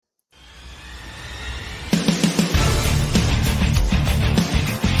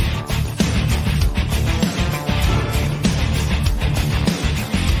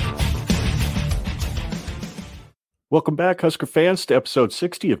Welcome back, Husker fans, to episode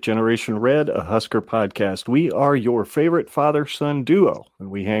 60 of Generation Red, a Husker podcast. We are your favorite father-son duo,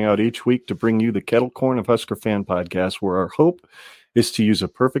 and we hang out each week to bring you the kettle corn of Husker fan podcast, where our hope is to use a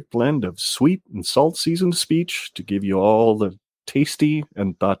perfect blend of sweet and salt-seasoned speech to give you all the tasty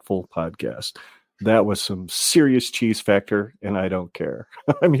and thoughtful podcast. That was some serious cheese factor, and I don't care.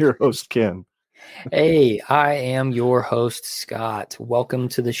 I'm your host, Ken. Hey, I am your host, Scott. Welcome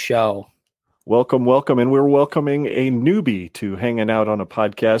to the show. Welcome. And we're welcoming a newbie to hanging out on a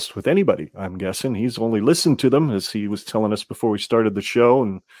podcast with anybody, I'm guessing. He's only listened to them, as he was telling us before we started the show,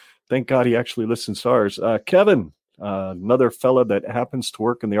 and thank God he actually listens to ours. Kevin, another fella that happens to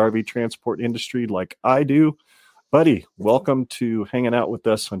work in the RV transport industry like I do. Buddy, welcome to hanging out with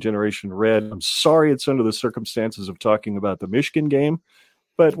us on Generation Red. I'm sorry it's under the circumstances of talking about the Michigan game,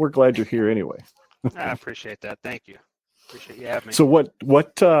 but we're glad you're here anyway. I appreciate that. Thank you. Appreciate you having me. So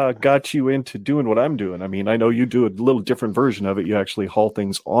what got you into doing what I'm doing? I mean, I know you do a little different version of it. You actually haul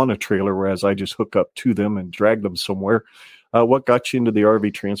things on a trailer, whereas I just hook up to them and drag them somewhere. What got you into the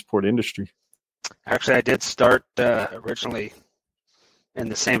RV transport industry? Actually, I did start originally in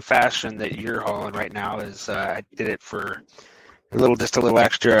the same fashion that you're hauling right now. Is I did it for a little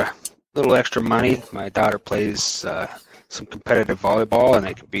extra money. My daughter plays some competitive volleyball, and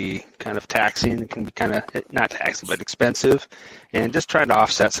it can be kind of taxing. It can be kind of not taxing, but expensive, and just trying to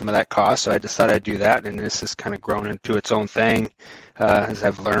offset some of that cost. So I decided I'd do that, and this has kind of grown into its own thing as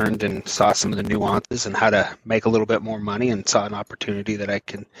I've learned and saw some of the nuances and how to make a little bit more money, and saw an opportunity that I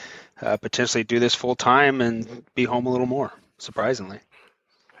can potentially do this full time and be home a little more. Surprisingly.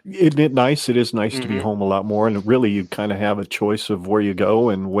 Isn't it nice? It is nice to be home a lot more, and really you kind of have a choice of where you go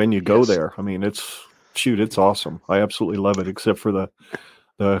and when you go there. I mean, it's awesome. I absolutely love it, except for the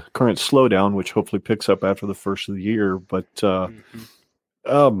current slowdown, which hopefully picks up after the first of the year. But so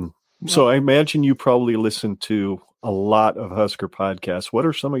I imagine you probably listen to a lot of Husker podcasts. What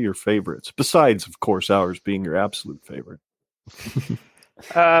are some of your favorites, besides, of course, ours being your absolute favorite?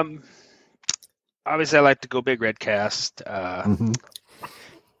 Obviously, I like to go Big Red Cast. You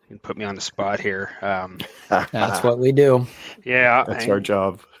can put me on the spot here. That's what we do. Yeah, that's our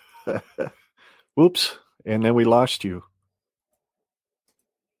job. Whoops! And then we lost you.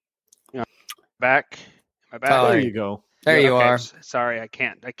 Back. Am I back? Oh, there you go. There you are. Sorry, I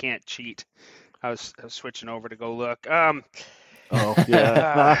can't cheat. I was switching over to go look. Oh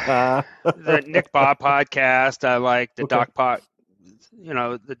yeah. The Nick Bob podcast. I like the Doc Pot.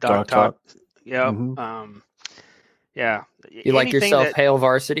 The Doc Talk. Yep. Yeah. You like yourself Hail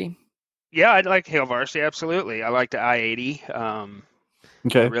Varsity? Yeah, I like Hail Varsity. Absolutely. I like the I-80.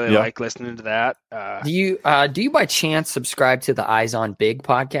 Okay. I really like listening to that. Do you by chance subscribe to the Eyes on Big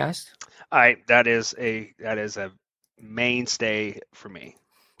podcast? That is a mainstay for me.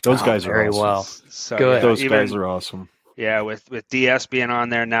 Those guys are very awesome. Well. So, good. Yeah, those guys are awesome. Yeah, with DS being on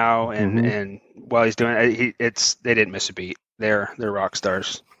there now, and while he's doing it, they didn't miss a beat. They're rock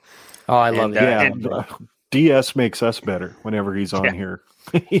stars. Oh, I love that. DS makes us better whenever he's on here.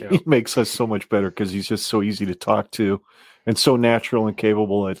 He makes us so much better because he's just so easy to talk to and so natural and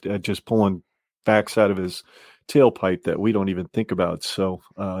capable at just pulling facts out of his tailpipe that we don't even think about. So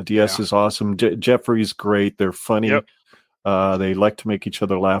DS is awesome. Jeffrey's great. They're funny. Yep. They like to make each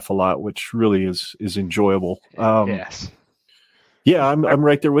other laugh a lot, which really is enjoyable. Yes. Yeah, I'm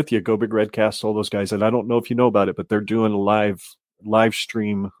right there with you. Go Big Red Cast, all those guys. And I don't know if you know about it, but they're doing a live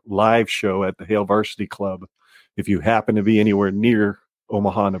stream show at the Hail Varsity Club. If you happen to be anywhere near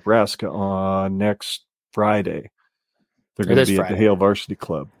Omaha, Nebraska on next Friday, they're going to be at the Hail Varsity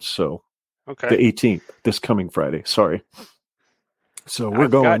Club. So the 18th, this coming Friday. Sorry. So we're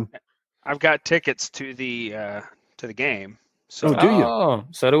going. I've got tickets to the game. So do you? Oh,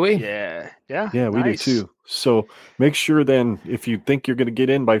 so do we. Yeah, we do too. So make sure then, if you think you're going to get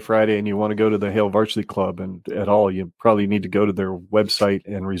in by Friday and you want to go to the Hail Varsity Club and at all, you probably need to go to their website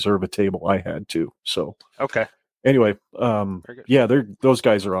and reserve a table. I had to. So anyway, those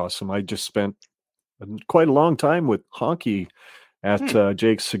guys are awesome. I just spent quite a long time with Honky at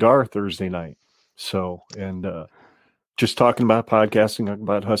Jake's Cigar Thursday night. So just talking about podcasting, talking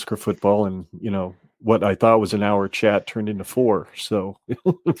about Husker football, and what I thought was an hour chat turned into 4. So it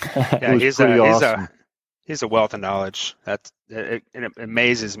was pretty awesome. He's a wealth of knowledge. It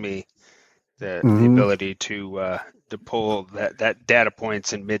amazes me the ability to pull that data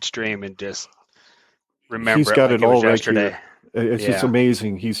points in midstream and just remember. He's got it all right yesterday. Here. It's just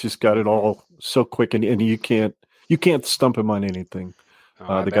amazing. He's just got it all so quick, and you can't stump him on anything.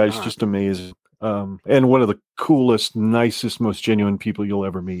 The guy's just amazing. And one of the coolest, nicest, most genuine people you'll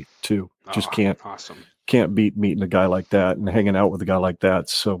ever meet too. Just can't beat meeting a guy like that and hanging out with a guy like that.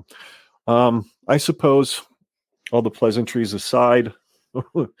 So, I suppose all the pleasantries aside,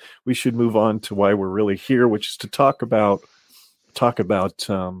 we should move on to why we're really here, which is to talk about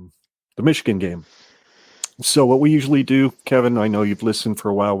the Michigan game. So what we usually do, Kevin, I know you've listened for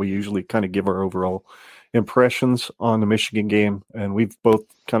a while. We usually kind of give our overall impressions on the Michigan game, and we've both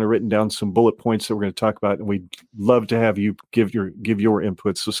kind of written down some bullet points that we're going to talk about, and we'd love to have you give your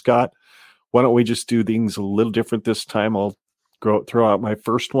input. So, Scott, why don't we just do things a little different this time? I'll throw out my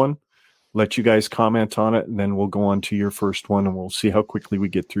first one, let you guys comment on it, and then we'll go on to your first one, and we'll see how quickly we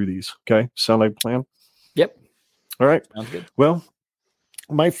get through these. Okay? Sound like a plan? Yep. All right. Sounds good. Well,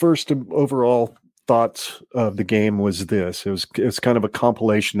 my first overall thoughts of the game was this. It's kind of a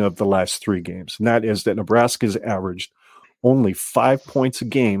compilation of the last three games, and that is that Nebraska's averaged only 5 points a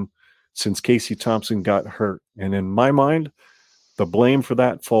game since Casey Thompson got hurt. And in my mind, the blame for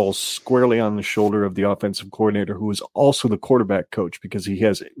that falls squarely on the shoulder of the offensive coordinator, who is also the quarterback coach, because he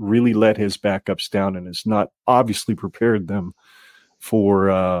has really let his backups down and has not obviously prepared them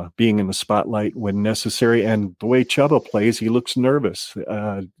for being in the spotlight when necessary. And the way Chubba plays, he looks nervous.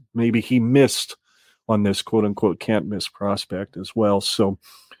 Maybe he missed on this quote unquote can't miss prospect as well. So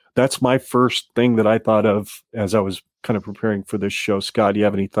that's my first thing that I thought of as I was kind of preparing for this show. Scott, do you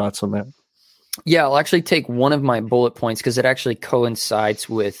have any thoughts on that? Yeah, I'll actually take one of my bullet points because it actually coincides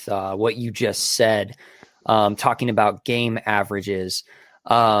with what you just said, talking about game averages.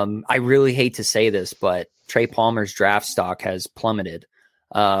 I really hate to say this, but Trey Palmer's draft stock has plummeted.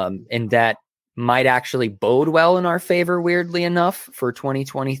 And that might actually bode well in our favor, weirdly enough, for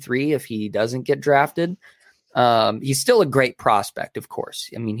 2023 if he doesn't get drafted. He's still a great prospect, of course.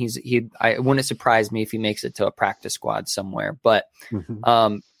 I mean, it wouldn't surprise me if he makes it to a practice squad somewhere. But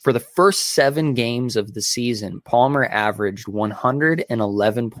for the first 7 games of the season, Palmer averaged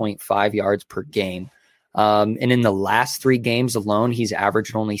 111.5 yards per game. And in the last 3 games alone, he's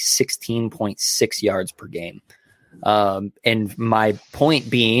averaged only 16.6 yards per game. And my point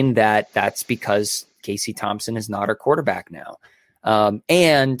being that that's because Casey Thompson is not our quarterback now.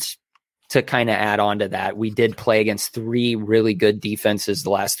 And to kind of add on to that, we did play against 3 really good defenses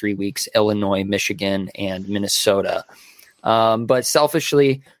the last 3 weeks: Illinois, Michigan, and Minnesota. But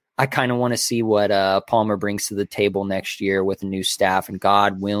selfishly, I kind of want to see what Palmer brings to the table next year with a new staff and,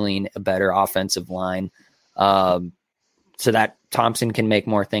 God willing, a better offensive line, so that Thompson can make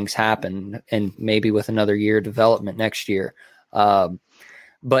more things happen, and maybe with another year of development next year.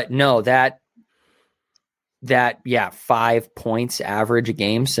 But no, that 5 points average a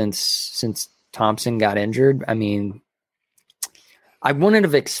game since Thompson got injured. I mean, I wouldn't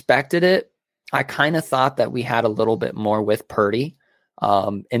have expected it. I kind of thought that we had a little bit more with Purdy,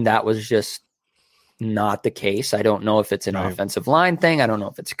 and that was just not the case. I don't know if it's an offensive line thing. I don't know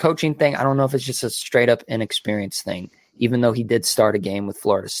if it's a coaching thing. I don't know if it's just a straight up inexperience thing, even though he did start a game with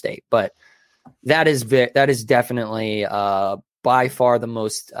Florida State. But that is definitely by far the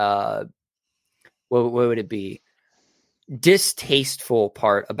most what would it be? Distasteful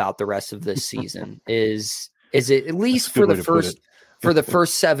part about the rest of this season is it, at least for the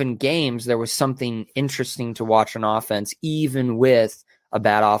first 7 games, there was something interesting to watch on offense, even with a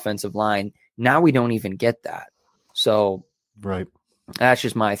bad offensive line. Now we don't even get that. So right. That's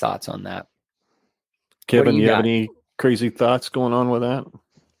just my thoughts on that. Kevin, you have any crazy thoughts going on with that?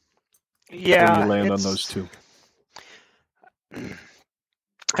 Yeah. Where you land on those two?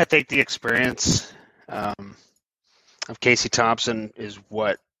 I think the experience of Casey Thompson is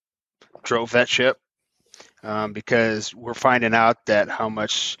what drove that ship, because we're finding out that how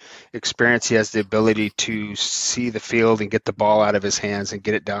much experience he has, the ability to see the field and get the ball out of his hands and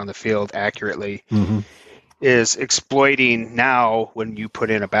get it down the field accurately, is exploiting now when you put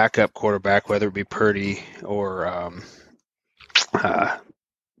in a backup quarterback, whether it be Purdy or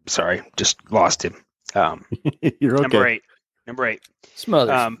sorry, just lost him. You're okay. Number eight.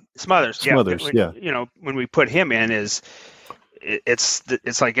 Smothers. Yeah. You know, when we put him in, it's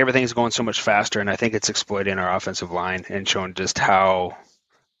like everything's going so much faster, and I think it's exploiting our offensive line and showing just how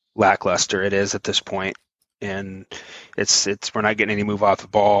lackluster it is at this point. And it's we're not getting any move off the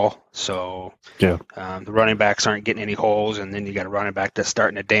ball, so the running backs aren't getting any holes, and then you got a running back that's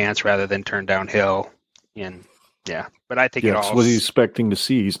starting to dance rather than turn downhill. And but I think it's what he's expecting to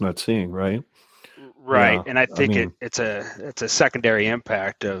see, he's not seeing, right? Right, Yeah, and I think it's a secondary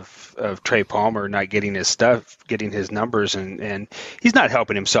impact of Trey Palmer not getting his stuff, getting his numbers, and he's not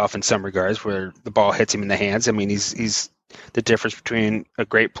helping himself in some regards where the ball hits him in the hands. I mean, he's the difference between a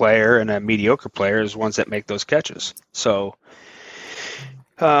great player and a mediocre player is ones that make those catches. So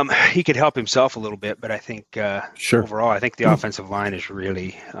he could help himself a little bit, but I think overall, I think the offensive line is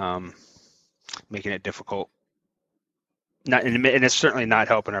really making it difficult. And it's certainly not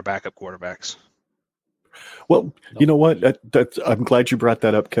helping our backup quarterbacks. Well, you know what? I'm glad you brought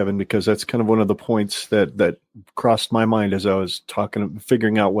that up, Kevin, because that's kind of one of the points that crossed my mind as I was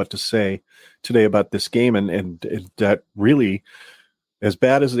figuring out what to say today about this game. And that really, as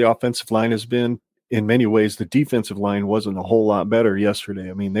bad as the offensive line has been, in many ways, the defensive line wasn't a whole lot better yesterday.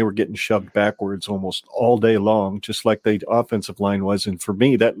 I mean, they were getting shoved backwards almost all day long, just like the offensive line was. And for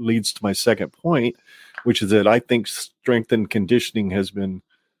me, that leads to my second point, which is that I think strength and conditioning has been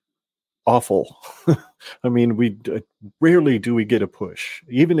awful. I mean, rarely do we get a push.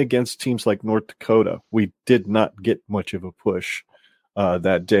 Even against teams like North Dakota, we did not get much of a push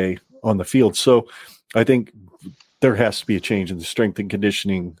that day on the field. So I think there has to be a change in the strength and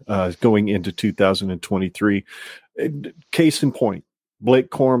conditioning going into 2023. Case in point, Blake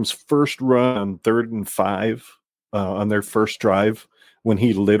Corum's first run on 3rd and 5 on their first drive, when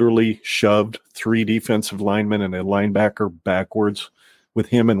he literally shoved 3 defensive linemen and a linebacker backwards with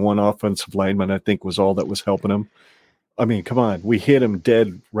him and one offensive lineman, I think was all that was helping him. I mean, come on. We hit him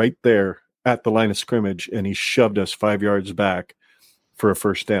dead right there at the line of scrimmage, and he shoved us 5 yards back for a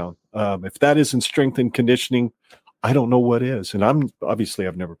first down. If that isn't strength and conditioning, I don't know what is. And I've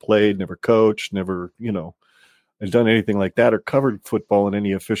never played, never coached, never, I've done anything like that or covered football in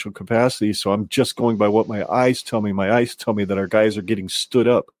any official capacity. So I'm just going by what my eyes tell me. My eyes tell me that our guys are getting stood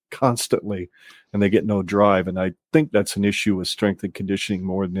up constantly and they get no drive. And I think that's an issue with strength and conditioning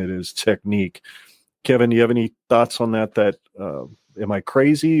more than it is technique. Kevin, do you have any thoughts on that? Am I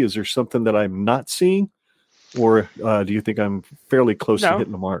crazy? Is there something that I'm not seeing? Or do you think I'm fairly close to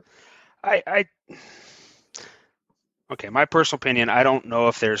hitting the mark? Okay, my personal opinion, I don't know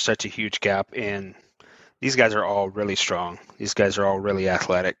if there's such a huge gap in these guys are all really strong. These guys are all really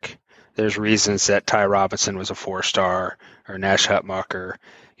athletic. There's reasons that Ty Robinson was a 4-star or Nash Hutmacher.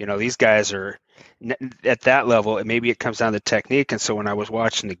 These guys are at that level, and maybe it comes down to technique. And so when I was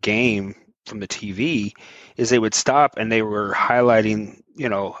watching the game from the TV, is they would stop and they were highlighting,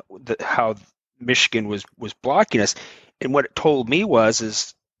 how Michigan was blocking us. And what it told me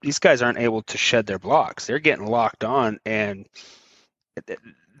is these guys aren't able to shed their blocks. They're getting locked on, and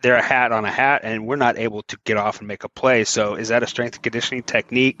they're a hat on a hat, and we're not able to get off and make a play. So is that a strength and conditioning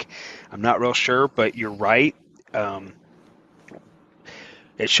technique? I'm not real sure, but you're right.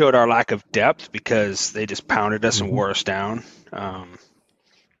 It showed our lack of depth because they just pounded us and wore us down. And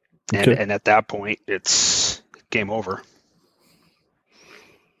at that point, it's game over.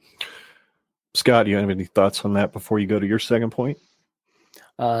 Scott, do you have any thoughts on that before you go to your second point?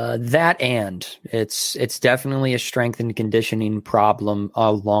 It's definitely a strength and conditioning problem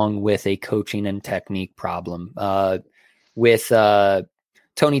along with a coaching and technique problem. With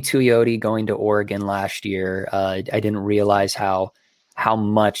Tony Tuioti going to Oregon last year, I didn't realize how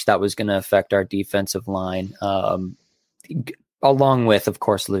much that was going to affect our defensive line. Along with, of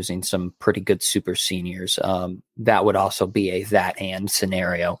course, losing some pretty good super seniors. That would also be a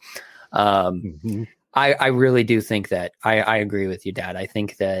scenario. I really do think that I agree with you, Dad. I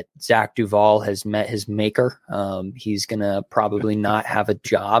think that Zach Duval has met his maker. He's going to probably not have a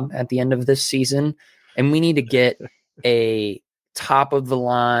job at the end of this season. And we need to get a top of the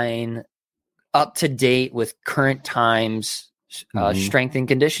line, up to date with current times, strength and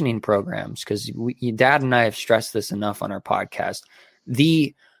conditioning programs. Because Dad and I have stressed this enough on our podcast.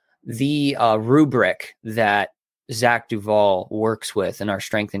 The rubric that Zach Duval works with in our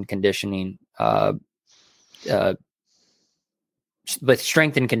strength and conditioning with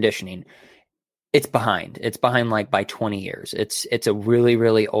strength and conditioning, it's behind like by 20 years. It's a really,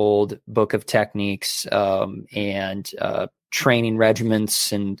 really old book of techniques and training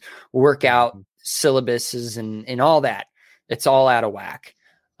regiments and workout syllabuses and all that. It's all out of whack.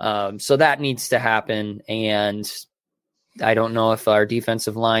 So that needs to happen. And I don't know if our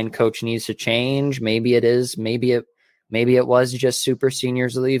defensive line coach needs to change. Maybe it is. Maybe it was just super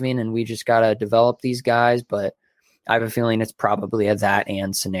seniors leaving and we just got to develop these guys. But I have a feeling it's probably a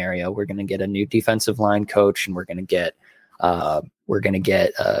scenario. We're going to get a new defensive line coach and we're going to get a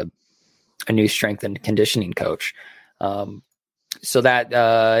new strength and conditioning coach. So that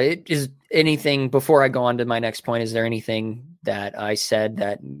it is anything before I go on to my next point. Is there anything that I said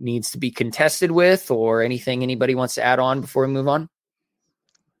that needs to be contested with or anything anybody wants to add on before we move on?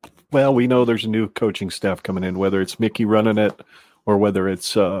 Well, we know there's a new coaching staff coming in, whether it's Mickey running it or whether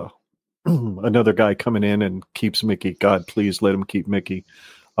it's another guy coming in and keeps Mickey. God, please let him keep Mickey.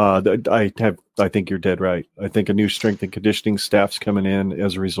 I think you're dead right. I think a new strength and conditioning staff's coming in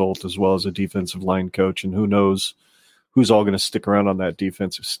as a result, as well as a defensive line coach, and who knows who's all going to stick around on that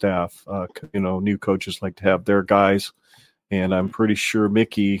defensive staff. New coaches like to have their guys, and I'm pretty sure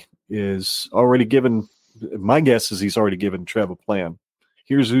Mickey is already given. My guess is he's already given Trev a plan.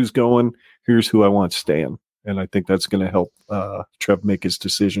 here's who's going, here's who I want staying. And I think that's going to help Trev make his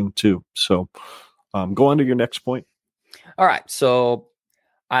decision too. So go on to your next point. All right. So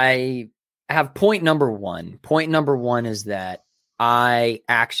I have point number one. Point number one is that I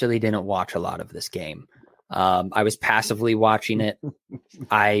actually didn't watch a lot of this game. I was passively watching it.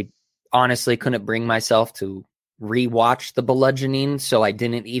 I honestly couldn't bring myself to rewatch the bludgeoning, so I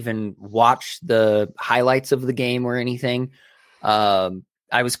didn't even watch the highlights of the game or anything.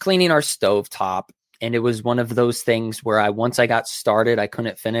 I was cleaning our stovetop, and it was one of those things where once I got started, I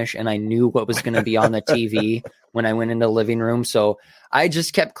couldn't finish, and I knew what was going to be on the TV when I went into the living room. So I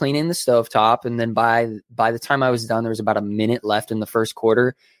just kept cleaning the stovetop, and then by the time I was done, there was about a minute left in the first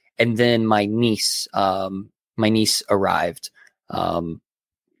quarter, and then my niece arrived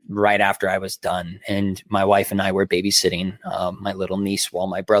right after I was done, and my wife and I were babysitting my little niece while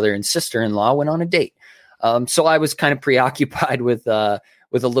my brother and sister-in-law went on a date. So I was kind of preoccupied with a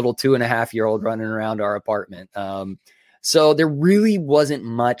little 2.5-year-old running around our apartment. So there really wasn't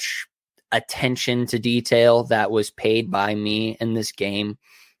much attention to detail that was paid by me in this game.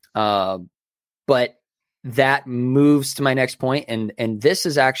 But that moves to my next point. And this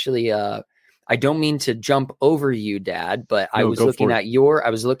is actually, I don't mean to jump over you, Dad, but I was looking at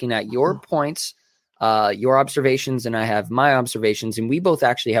your points, your observations, and I have my observations, and we both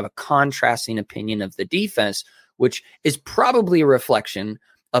actually have a contrasting opinion of the defense, which is probably a reflection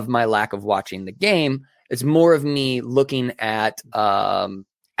of my lack of watching the game. It's more of me looking at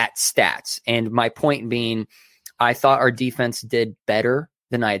stats, and my point being, I thought our defense did better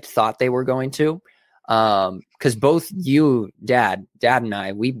than I had thought they were going to. Because both you, Dad, and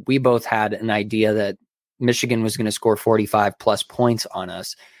I, we both had an idea that Michigan was going to score 45 plus points on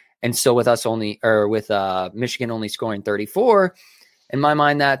us. And so with Michigan only scoring 34, in my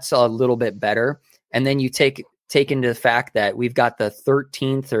mind, that's a little bit better. And then you take into the fact that we've got the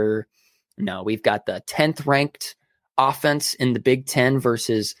 10th ranked offense in the Big Ten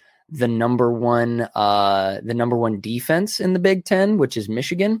versus the number one defense in the Big Ten, which is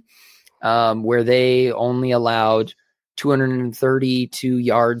Michigan. Where they only allowed 232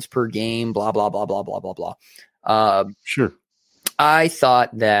 yards per game, blah, blah, blah, blah, blah, blah, blah. Sure. I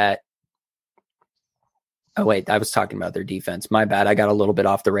thought that – oh, wait, I was talking about their defense. My bad. I got a little bit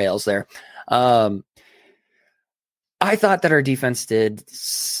off the rails there. I thought that our defense did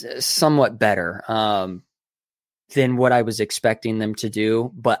somewhat better than what I was expecting them to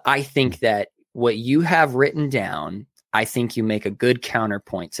do. But I think that what you have written down – I think you make a good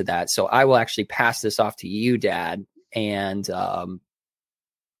counterpoint to that. So I will actually pass this off to you, Dad, and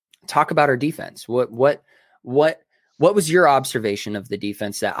talk about our defense. What was your observation of the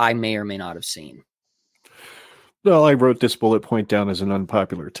defense that I may or may not have seen? Well, I wrote this bullet point down as an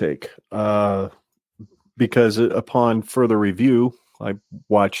unpopular take because upon further review, I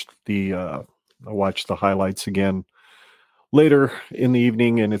watched the highlights again later in the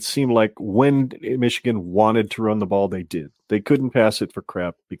evening, and it seemed like when Michigan wanted to run the ball, they did. They couldn't pass it for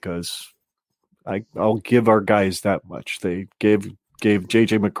crap because I'll give our guys that much. They gave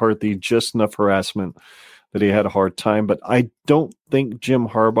J.J. McCarthy just enough harassment that he had a hard time, but I don't think Jim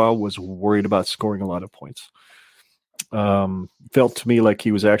Harbaugh was worried about scoring a lot of points. Felt to me like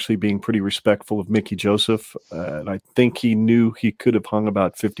he was actually being pretty respectful of Mickey Joseph, and I think he knew he could have hung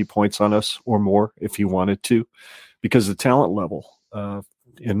about 50 points on us or more if he wanted to. Because the talent level,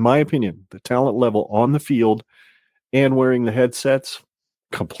 in my opinion, the talent level on the field and wearing the headsets,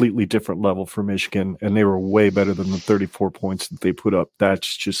 completely different level for Michigan, and they were way better than the 34 points that they put up.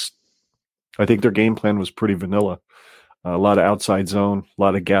 That's just, I think their game plan was pretty vanilla. A lot of outside zone, a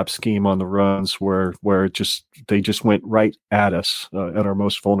lot of gap scheme on the runs where they just went right at us at our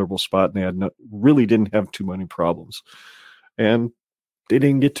most vulnerable spot, and they really didn't have too many problems. And they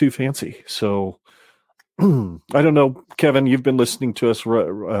didn't get too fancy. So I don't know, Kevin, you've been listening to us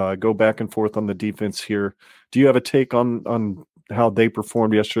go back and forth on the defense here. Do you have a take on how they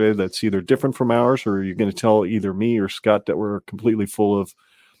performed yesterday that's either different from ours, or are you going to tell either me or Scott that we're completely full of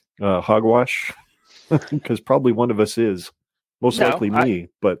hogwash? Because probably one of us is. Most likely me.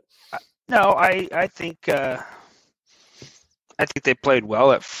 I think they played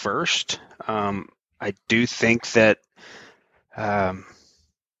well at first. I do think that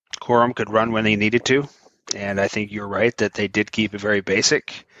Corum could run when they needed to. And I think you're right that they did keep it very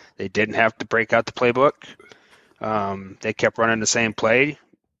basic. They didn't have to break out the playbook. They kept running the same play.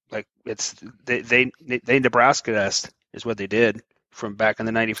 Like they Nebraska us is what they did from back in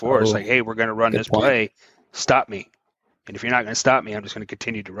the 94. It's like, hey, we're going to run this play. Stop me. And if you're not going to stop me, I'm just going to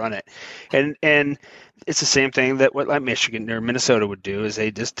continue to run it. And it's the same thing that what like Michigan or Minnesota would do is they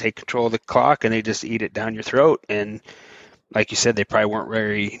just take control of the clock and they just eat it down your throat. And like you said, they probably weren't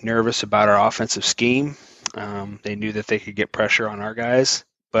very nervous about our offensive scheme. They knew that they could get pressure on our guys.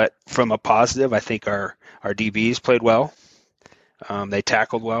 But from a positive, I think our DBs played well. They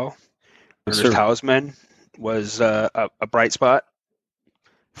tackled well. Yes, Ernest sir. Hausman was a bright spot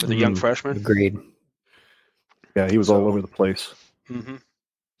for the young freshman. Agreed. Yeah, he was all over the place. Mm-hmm.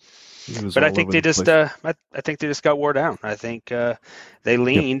 But I think they just I think they just got wore down. I think they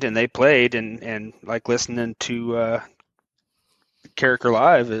leaned and they played and like listening to Carricker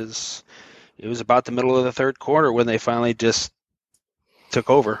Live it was about the middle of the third quarter when they finally just took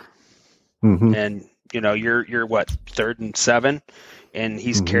over. Mm-hmm. And you're what, 3rd and 7, and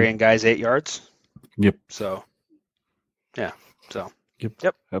he's carrying guys 8 yards. Yep. So yeah. So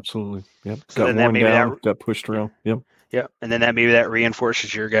Yep. Absolutely. Yep. So Got worn down. Got pushed around. Yep. Yeah, and then that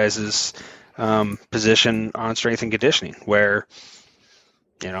reinforces your guys' position on strength and conditioning, where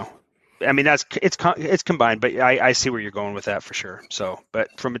I mean it's combined, but I see where you're going with that for sure. So,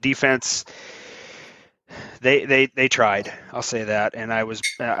 but from a defense, they tried. I'll say that, and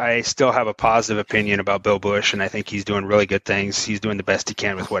I still have a positive opinion about Bill Bush, and I think he's doing really good things. He's doing the best he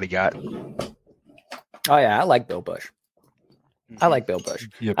can with what he got. Oh yeah, I like Bill Bush.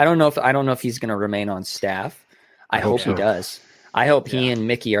 Yep. I don't know if he's going to remain on staff. I hope he does. I hope he and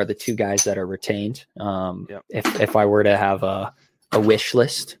Mickey are the two guys that are retained. If I were to have a wish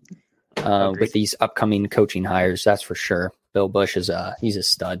list with these upcoming coaching hires, that's for sure. Bill Bush he's a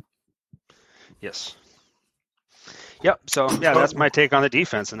stud. Yes. Yep. So that's my take on the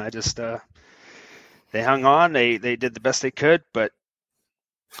defense, and I just they hung on. They did the best they could, but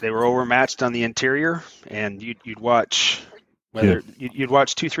they were overmatched on the interior, and you'd watch you'd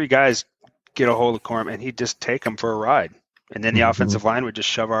watch 2-3 guys get a hold of Corum, and he'd just take them for a ride. And then the offensive line would just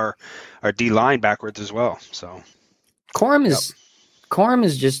shove our D line backwards as well. So Corum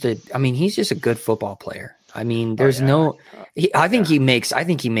is just he's just a good football player. I mean, there's I think he makes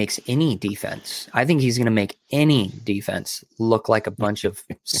any defense. I think he's going to make any defense look like a bunch of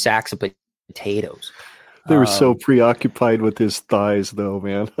sacks of potatoes. They were so preoccupied with his thighs, though,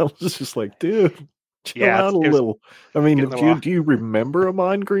 man. I was just like, dude, chill out a little. I mean, do you remember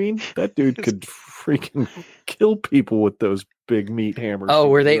Amon Green? That dude could freaking kill people with those big meat hammers. Oh,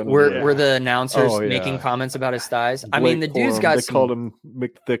 were the announcers making comments about his thighs? I mean, the dude's got they called him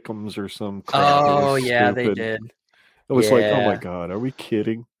McThickums or some crap. Oh, yeah, they did. It was like, oh my God, are we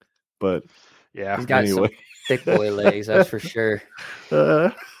kidding? But he's got some thick boy legs, that's for sure.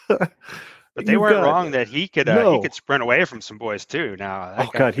 But they weren't wrong that he could sprint away from some boys too. Now,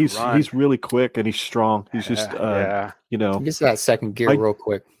 God, he's really quick and he's strong. He's just he gets that second gear real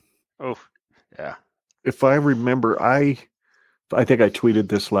quick. Oh, yeah. If I remember, I think I tweeted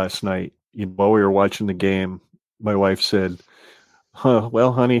this last night. While we were watching the game, my wife said,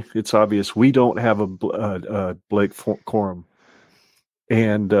 well, honey, it's obvious we don't have a Blake Corum.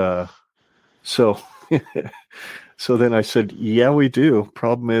 And so then I said, yeah, we do.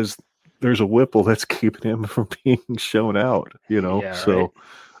 Problem is, there's a Whipple that's keeping him from being shown out, Yeah, so,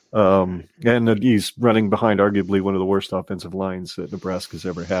 right. and he's running behind arguably one of the worst offensive lines that Nebraska's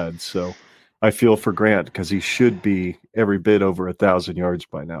ever had. So I feel for Grant because he should be every bit over 1,000 yards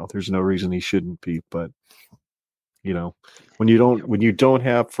by now. There's no reason he shouldn't be, but when you don't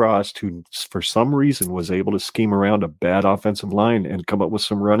have Frost, who for some reason was able to scheme around a bad offensive line and come up with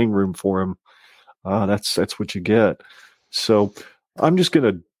some running room for him, that's what you get. So I'm just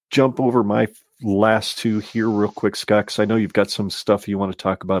going to jump over my last two here real quick, Scott, because I know you've got some stuff you want to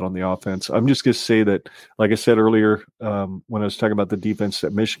talk about on the offense. I'm just going to say that, like I said earlier, when I was talking about the defense,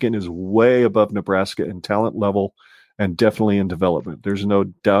 that Michigan is way above Nebraska in talent level and definitely in development. There's no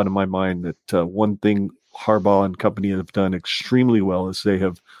doubt in my mind that one thing Harbaugh and company have done extremely well is they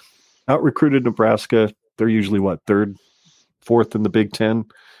have out-recruited Nebraska. They're usually, third, fourth in the Big Ten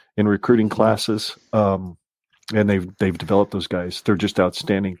in recruiting classes. And they've developed those guys. They're just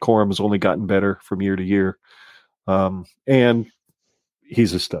outstanding. Corum has only gotten better from year to year. And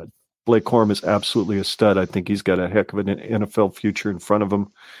he's a stud. Blake Corum is absolutely a stud. I think he's got a heck of an NFL future in front of him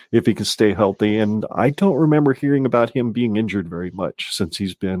if he can stay healthy. And I don't remember hearing about him being injured very much since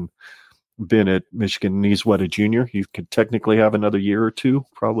he's been at Michigan. And he's a junior. He could technically have another year or two,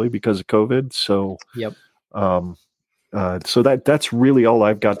 probably because of COVID. So, yep. So that's really all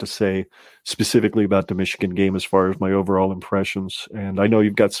I've got to say specifically about the Michigan game as far as my overall impressions. And I know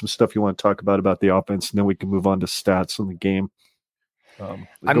you've got some stuff you want to talk about the offense, and then we can move on to stats in the game.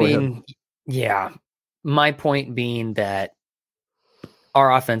 Yeah. My point being that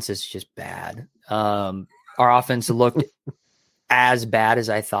our offense is just bad. Our offense looked as bad as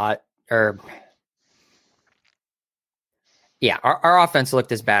I thought, or Yeah, our offense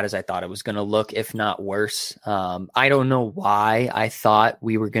looked as bad as I thought it was going to look, if not worse. I don't know why I thought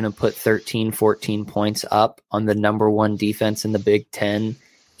we were going to put 13, 14 points up on the number one defense in the Big Ten,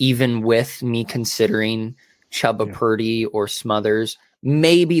 even with me considering Chuba Purdy or Smothers.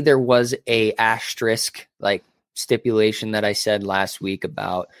 Maybe there was a asterisk like stipulation that I said last week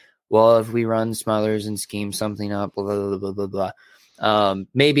about, well, if we run Smothers and scheme something up, blah, blah, blah, blah, blah.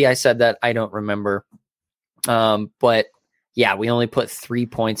 Maybe I said that. I don't remember. But yeah, we only put 3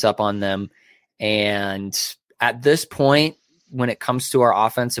 points up on them. And at this point, when it comes to our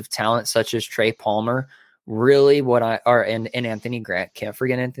offensive talent, such as Trey Palmer, really and Anthony Grant, can't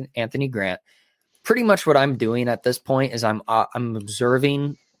forget Anthony Grant. Pretty much what I'm doing at this point is I'm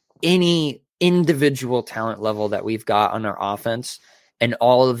observing any individual talent level that we've got on our offense and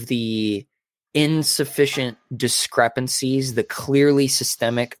all of the insufficient discrepancies, the clearly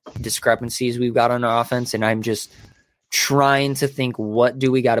systemic discrepancies we've got on our offense. And I'm just trying to think, what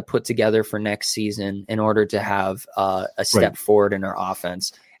do we got to put together for next season in order to have a step forward in our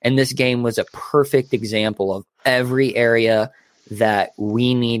offense? And this game was a perfect example of every area that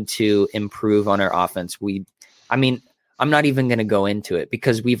we need to improve on our offense. I'm not even going to go into it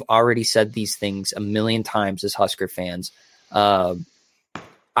because we've already said these things a million times as Husker fans.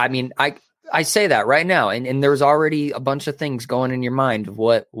 I say that right now, and there's already a bunch of things going in your mind of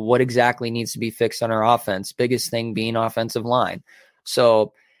what exactly needs to be fixed on our offense. Biggest thing being offensive line.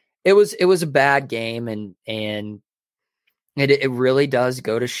 So it was a bad game, and it really does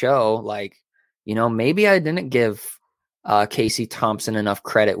go to show, like, maybe I didn't give Casey Thompson enough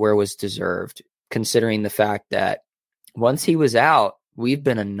credit where it was deserved, considering the fact that once he was out, we've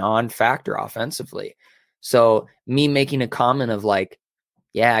been a non-factor offensively. So me making a comment of like,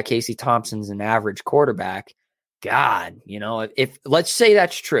 yeah, Casey Thompson's an average quarterback. God, if let's say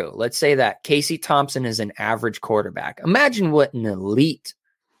that's true. Let's say that Casey Thompson is an average quarterback. Imagine what an elite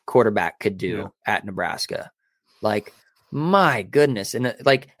quarterback could do at Nebraska. Like, my goodness. And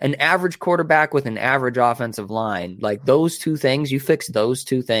like an average quarterback with an average offensive line, like those two things, you fix those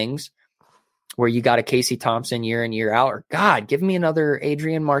two things where you got a Casey Thompson year in, year out, or God, give me another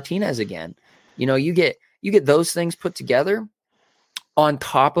Adrian Martinez again. You get those things put together on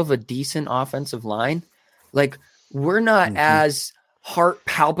top of a decent offensive line. Like, we're not as heart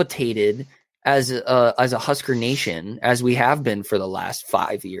palpitated as a Husker Nation as we have been for the last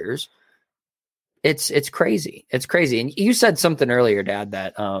 5 years. It's crazy. It's crazy. And you said something earlier, Dad,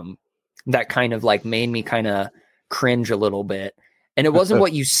 that that kind of like made me kind of cringe a little bit. And it wasn't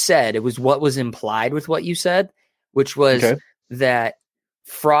what you said, it was what was implied with what you said, which was that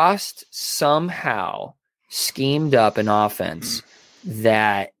Frost somehow schemed up an offense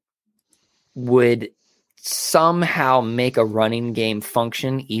that would somehow make a running game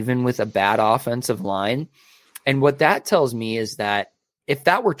function even with a bad offensive line. And what that tells me is that if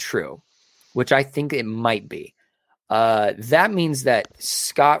that were true, which I think it might be, that means that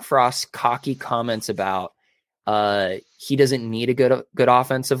Scott Frost's cocky comments about he doesn't need a good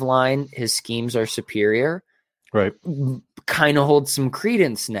offensive line, his schemes are superior, right, kind of holds some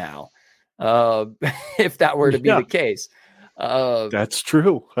credence now, if that were to be the case. That's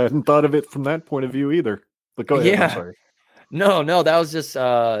true. I hadn't thought of it from that point of view either. But go ahead. I'm sorry. No, that was just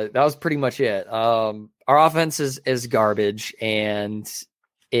that was pretty much it. Our offense is garbage, and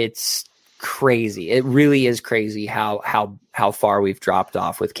it's crazy. It really is crazy how far we've dropped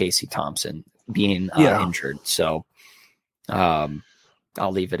off with Casey Thompson being injured. So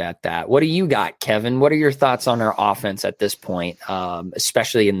I'll leave it at that. What do you got, Kevin? What are your thoughts on our offense at this point,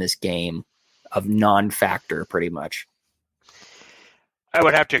 especially in this game of non-factor pretty much? I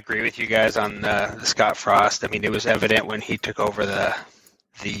would have to agree with you guys on the Scott Frost. I mean, it was evident when he took over the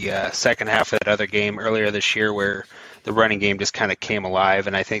second half of that other game earlier this year where the running game just kind of came alive,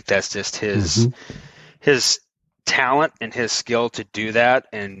 and I think that's just his talent and his skill to do that.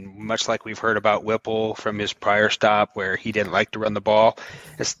 And much like we've heard about Whipple from his prior stop where he didn't like to run the ball,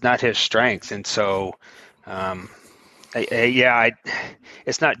 it's not his strength. And so,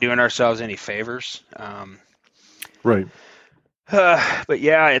 it's not doing ourselves any favors. Right. But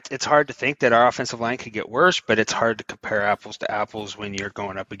yeah, it's hard to think that our offensive line could get worse, but it's hard to compare apples to apples when you're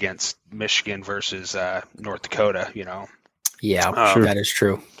going up against Michigan versus North Dakota, Yeah, sure. That is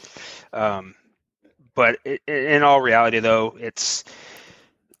true. But in all reality, though,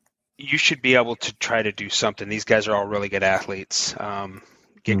 you should be able to try to do something. These guys are all really good athletes.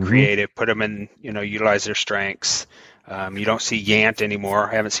 Get creative, put them in, utilize their strengths. You don't see Yant anymore.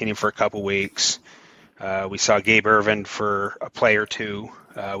 I haven't seen him for a couple weeks. We saw Gabe Irvin for a play or two.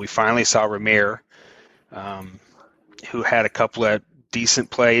 We finally saw Ramir, who had a couple of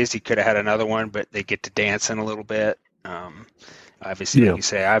decent plays. He could have had another one, but they get to dancing a little bit. Obviously, like you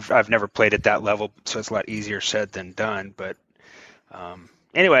say, I've never played at that level, so it's a lot easier said than done. But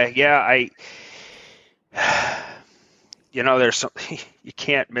anyway, yeah, there's something you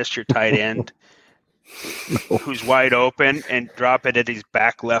can't miss your tight end who's wide open and drop it at his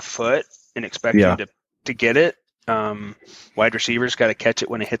back left foot and expect him to get it. Wide receivers got to catch it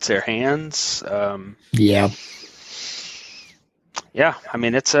when it hits their hands. Yeah, I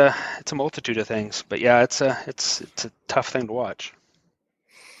mean it's a multitude of things, but yeah, it's a tough thing to watch.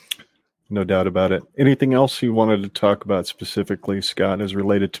 No doubt about it. Anything else you wanted to talk about specifically, Scott, as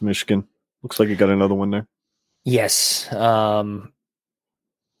related to Michigan? Looks like you got another one there. Yes.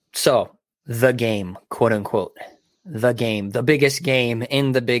 So the game, quote unquote, the game, the biggest game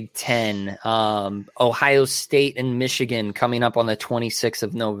in the Big Ten, Ohio State and Michigan coming up on the 26th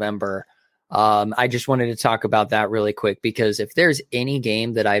of November. I just wanted to talk about that really quick because if there's any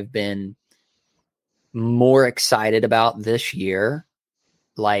game that I've been more excited about this year,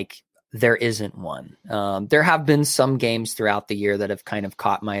 like there isn't one. There have been some games throughout the year that have kind of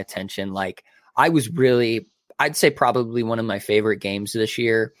caught my attention. Like I'd say probably one of my favorite games this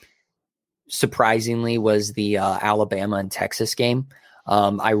year, surprisingly, was the Alabama and Texas game.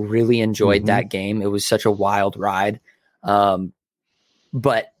 I really enjoyed that game. It was such a wild ride.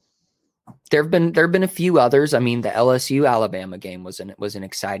 But there have been a few others. I mean, the LSU Alabama game was an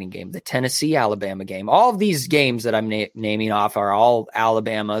exciting game. The Tennessee Alabama game. All of these games that I'm naming off are all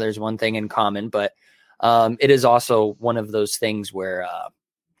Alabama. There's one thing in common, but it is also one of those things where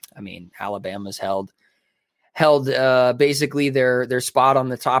Alabama's held basically their spot on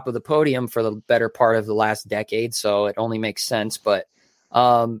the top of the podium for the better part of the last decade. So it only makes sense. But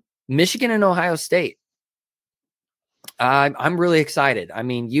Michigan and Ohio State. I'm really excited. I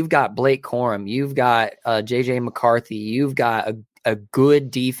mean, you've got Blake Corum, you've got JJ McCarthy, you've got a good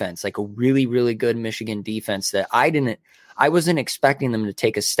defense, like a really, really good Michigan defense that I wasn't expecting them to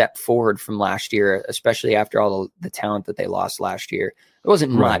take a step forward from last year, especially after all the talent that they lost last year. It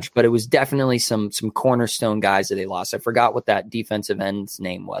wasn't much, but it was definitely some cornerstone guys that they lost. I forgot what that defensive end's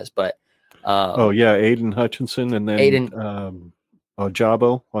name was, but Aiden Hutchinson and then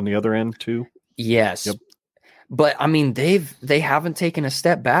Jabo on the other end too. Yes. Yep. But I mean, they haven't taken a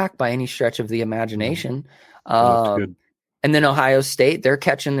step back by any stretch of the imagination. Good. And then Ohio State, they're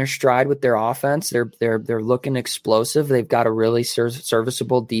catching their stride with their offense. They're looking explosive. They've got a really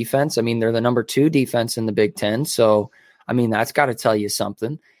serviceable defense. I mean, they're the number 2 defense in the Big Ten. So, I mean, that's got to tell you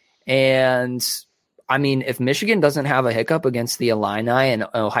something. And I mean, if Michigan doesn't have a hiccup against the Illini and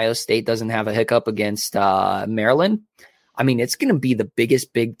Ohio State doesn't have a hiccup against Maryland, I mean, it's going to be the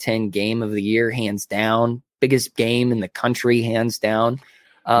biggest Big Ten game of the year, hands down. Biggest game in the country, hands down.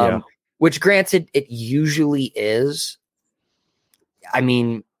 Which, granted, it usually is. I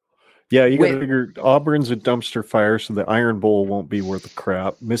mean, yeah, you got to figure Auburn's a dumpster fire, so the Iron Bowl won't be worth a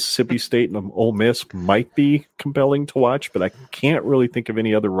crap. Mississippi State and Ole Miss might be compelling to watch, but I can't really think of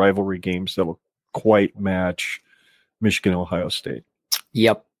any other rivalry games that will quite match Michigan Ohio State.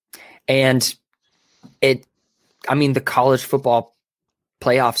 Yep, and the college football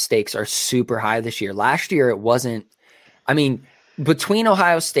playoff stakes are super high this year. Last year, it wasn't. I mean, between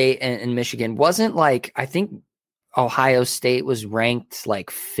Ohio State and Michigan, wasn't like, I think Ohio State was ranked like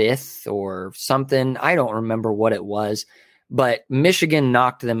 5th or something. I don't remember what it was, but Michigan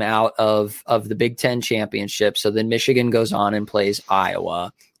knocked them out of the Big Ten championship. So then Michigan goes on and plays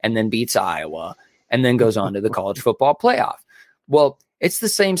Iowa and then beats Iowa and then goes on to the college football playoff. Well, it's the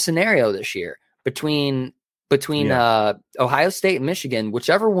same scenario this year between Ohio State and Michigan.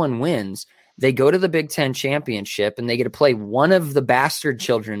 Whichever one wins, they go to the Big Ten championship and they get to play one of the bastard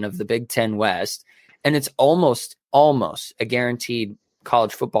children of the Big Ten West. And it's almost a guaranteed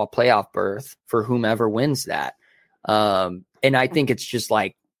college football playoff berth for whomever wins that. And I think it's just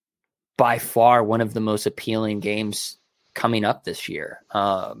like by far one of the most appealing games coming up this year.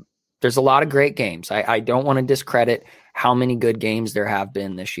 There's a lot of great games. I don't want to discredit how many good games there have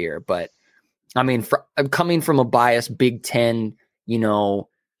been this year, but I mean, I'm coming from a biased Big Ten,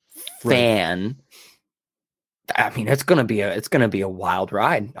 fan. I mean, it's gonna be a wild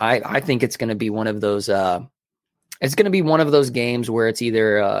ride. I think it's gonna be one of those. It's gonna be one of those games where it's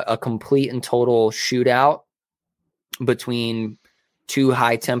either a complete and total shootout between 2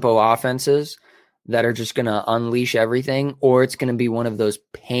 high tempo offenses that are just gonna unleash everything, or it's gonna be one of those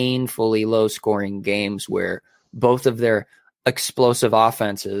painfully low scoring games where both of their explosive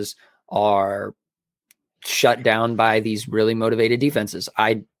offenses are shut down by these really motivated defenses.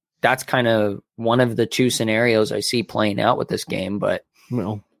 That's kind of one of the 2 scenarios I see playing out with this game, but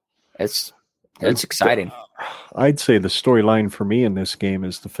it's exciting. I'd say the storyline for me in this game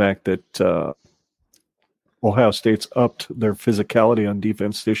is the fact that Ohio State's upped their physicality on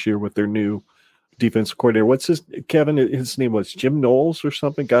defense this year with their new defensive coordinator. What's Kevin? His name was Jim Knowles or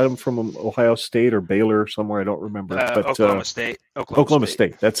something. Got him from Ohio State or Baylor or somewhere. I don't remember. But Oklahoma State. Oklahoma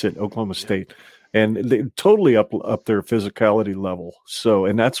State. That's it. Oklahoma State. And they totally up their physicality level. So,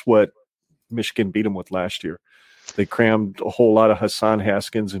 and that's what Michigan beat them with last year. They crammed a whole lot of Hassan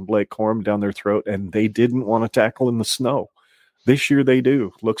Haskins and Blake Corum down their throat, and they didn't want to tackle in the snow. This year they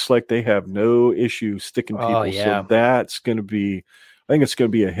do. Looks like they have no issue sticking people. Oh, yeah. So that's going to be, I think it's going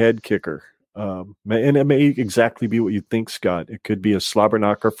to be a head kicker. And it may exactly be what you think, Scott. It could be a slobber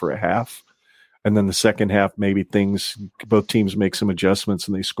knocker for a half. And then the second half, maybe both teams make some adjustments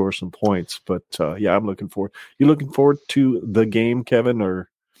and they score some points. But yeah, I'm looking forward. You looking forward to the game, Kevin, or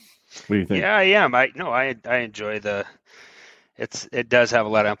what do you think? Yeah, I am. I enjoy it does have a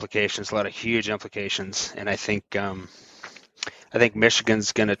lot of implications, a lot of huge implications. And I think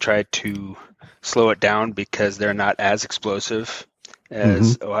Michigan's going to try to slow it down because they're not as explosive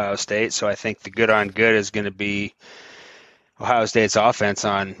as Ohio State. So I think the good on good is going to be Ohio State's offense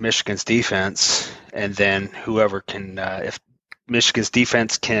on Michigan's defense. And then whoever can, if Michigan's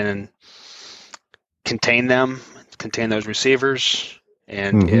defense can contain those receivers,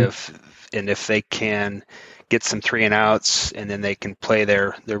 and if they can get some 3 and outs, and then they can play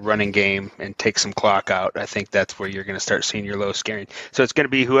their running game and take some clock out, I think that's where you're going to start seeing your low scoring. So it's going to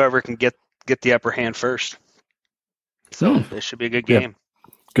be whoever can get the upper hand first. So this should be a good game.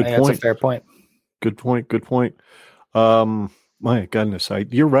 Good point. That's a fair point. Good point. My goodness,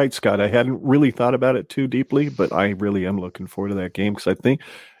 you're right, Scott. I hadn't really thought about it too deeply, but I really am looking forward to that game because I think,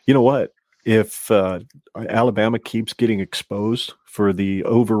 you know what, if Alabama keeps getting exposed for the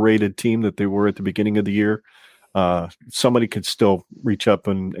overrated team that they were at the beginning of the year, somebody could still reach up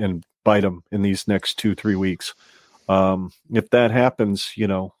and bite them in these next 2-3 weeks. If that happens,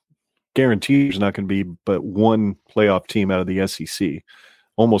 guaranteed there's not going to be but one playoff team out of the SEC.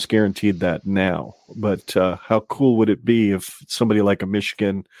 Almost guaranteed that now. But how cool would it be if somebody like a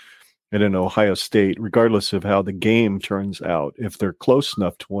Michigan and an Ohio State, regardless of how the game turns out, if they're close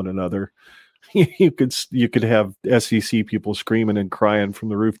enough to one another, you could have SEC people screaming and crying from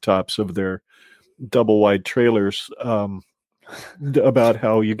the rooftops of their double wide trailers about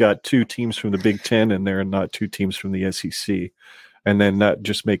how you got 2 teams from the Big Ten in there and not 2 teams from the SEC. And then that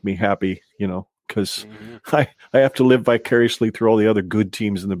just make me happy, because I have to live vicariously through all the other good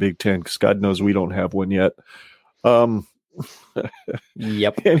teams in the Big Ten because God knows we don't have one yet.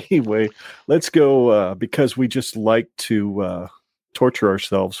 Yep. Anyway, let's go because we just like to torture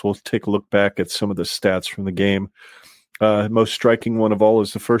ourselves. We'll take a look back at some of the stats from the game. Most striking one of all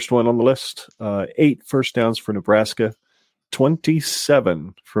is the first one on the list. 8 first downs for Nebraska,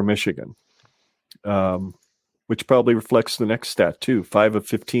 27 for Michigan. Which probably reflects the next stat too. 5 of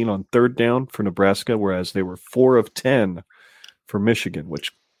 15 on third down for Nebraska, whereas they were 4 of 10 for Michigan,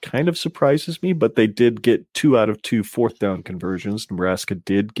 which kind of surprises me, but they did get 2 out of 2 fourth down conversions. Nebraska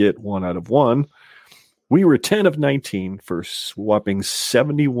did get 1 out of 1. We were 10 of 19 for whopping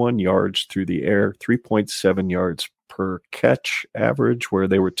 71 yards through the air, 3.7 yards per catch average, where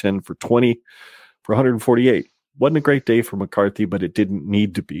they were 10 for 20 for 148. Wasn't a great day for McCarthy, but it didn't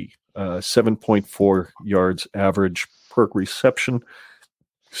need to be. 7.4 yards average per reception.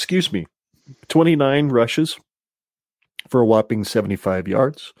 29 rushes for a whopping 75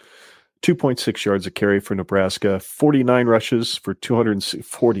 yards. 2.6 yards a carry for Nebraska. 49 rushes for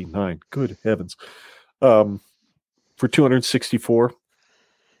 249. Good heavens. For 264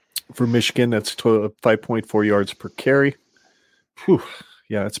 for Michigan. That's 5.4 yards per carry. Whew.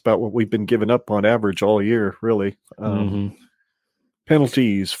 Yeah, it's about what we've been giving up on average all year, really.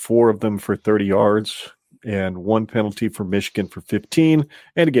 Penalties, 4 of them for 30 yards and 1 penalty for Michigan for 15.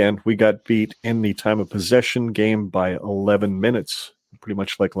 And again, we got beat in the time of possession game by 11 minutes, pretty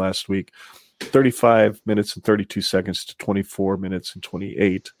much like last week. 35 minutes and 32 seconds to 24 minutes and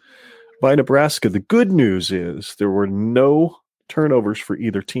 28 by Nebraska. The good news is there were no turnovers for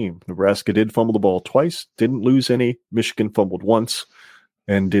either team. Nebraska did fumble the ball twice, didn't lose any. Michigan fumbled once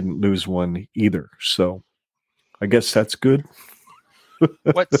and didn't lose one either. So I guess that's good.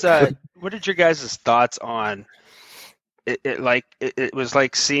 What did your guys' thoughts on it? It was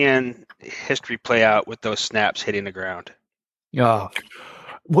like seeing history play out with those snaps hitting the ground. Yeah.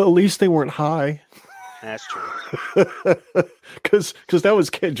 Well, at least they weren't high. That's true. Because that was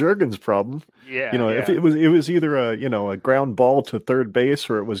Ken Jurgens' problem. Yeah. If it was either a ground ball to third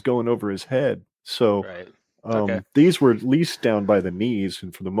base or it was going over his head. So right. These were at least down by the knees,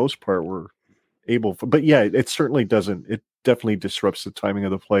 and for the most part were able. But yeah, it certainly doesn't. It definitely disrupts the timing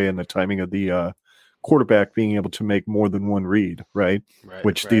of the play and the timing of the quarterback being able to make more than one read, right?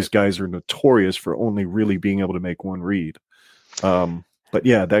 Which these guys are notorious for only really being able to make one read. But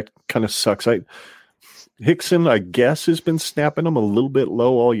yeah, that kind of sucks. Hickson, I guess, has been snapping them a little bit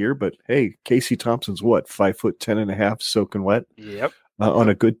low all year, but hey, Casey Thompson's what, 5'10.5", soaking wet? Yep. On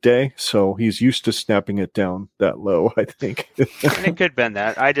a good day, so he's used to snapping it down that low, I think. And it could have been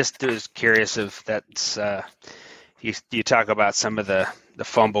that. I just was curious if that's you talk about some of the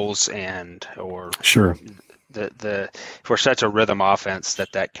fumbles or sure the for such a rhythm offense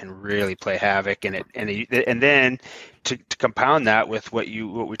that can really play havoc, and then to compound that with what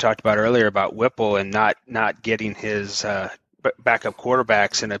we talked about earlier about Whipple and not getting his backup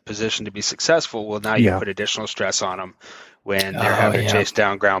quarterbacks in a position to be successful. Well, now you put additional stress on them when they're having to chase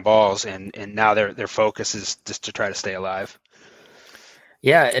down ground balls, and now their focus is just to try to stay alive.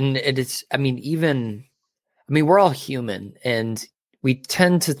 Yeah, and it's we're all human, and we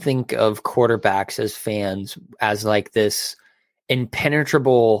tend to think of quarterbacks as fans as like this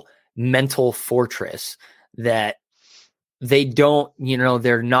impenetrable mental fortress that they don't,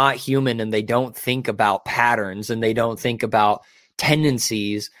 they're not human, and they don't think about patterns, and they don't think about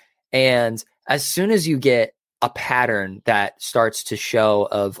tendencies. And as soon as you get a pattern that starts to show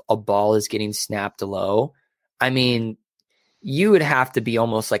of a ball is getting snapped low, you would have to be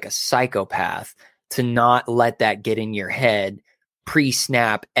almost like a psychopath to not let that get in your head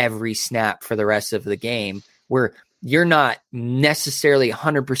pre-snap every snap for the rest of the game, where you're not necessarily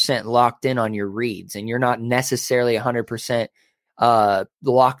 100% locked in on your reads, and you're not necessarily 100%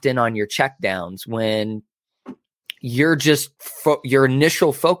 locked in on your checkdowns, when you're just your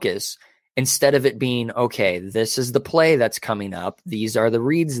initial focus, instead of it being, okay, this is the play that's coming up, these are the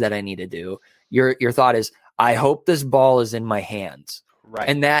reads that I need to do, your thought is, I hope this ball is in my hands. Right.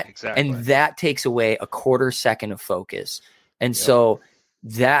 And that exactly. that takes away a quarter second of focus. And so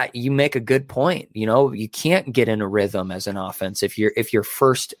that you make a good point. You can't get in a rhythm as an offense if your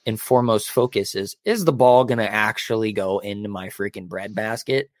first and foremost focus is the ball going to actually go into my freaking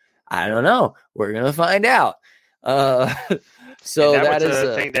breadbasket? I don't know. We're going to find out. So that is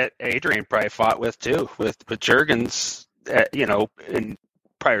a thing that Adrian probably fought with too, with Juergens, in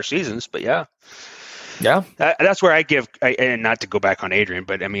prior seasons. But yeah, that's where I give, and not to go back on Adrian,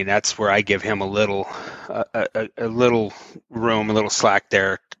 but that's where I give him a little room, a little slack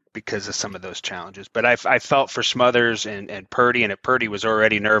there because of some of those challenges. But I felt for Smothers and Purdy, and if Purdy was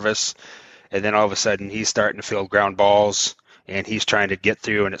already nervous, and then all of a sudden he's starting to field ground balls and he's trying to get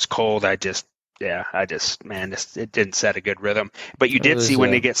through, and it's cold. It didn't set a good rhythm. But you did see when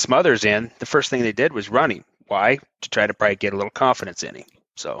they get Smothers in, the first thing they did was running. Why? To try to probably get a little confidence in him.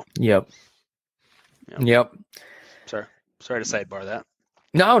 So. Yep. Sorry to sidebar that.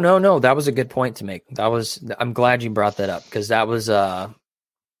 No. That was a good point to make. I'm glad you brought that up, because that was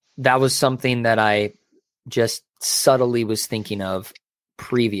something that I just subtly was thinking of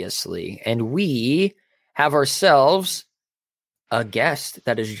previously. And we have ourselves a guest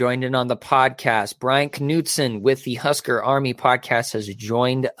that has joined in on the podcast. Brian Knutson with the Husker Army podcast has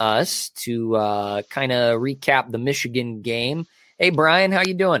joined us to kind of recap the Michigan game. Hey, Brian, how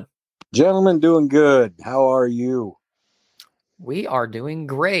you doing? Gentlemen, doing good. How are you? We are doing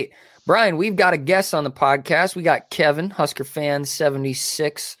great. Brian, we've got a guest on the podcast. We got Kevin, Husker fan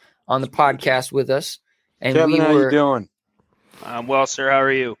 76, on the podcast with us. And Kevin, how you doing? I'm well, sir. How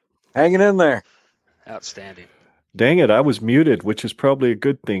are you? Hanging in there. Outstanding. Dang it, I was muted, which is probably a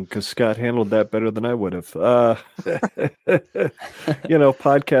good thing because Scott handled that better than I would have.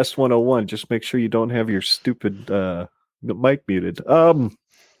 Podcast 101, just make sure you don't have your stupid mic muted.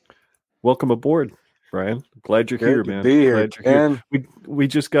 Welcome aboard, Brian. Glad you're here, man. Be here. And we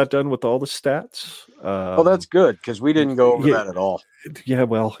just got done with all the stats. That's good, because we didn't go over that at all. Yeah,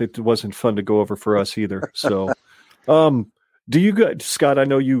 well, it wasn't fun to go over for us either. So, do you guys, Scott? I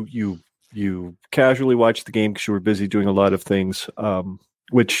know you casually watched the game because you were busy doing a lot of things,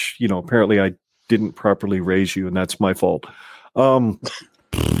 which apparently I didn't properly raise you, and that's my fault.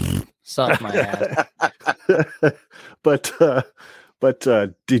 Suck my ass. But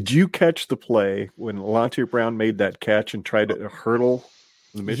did you catch the play when Lontae Brown made that catch and tried to hurdle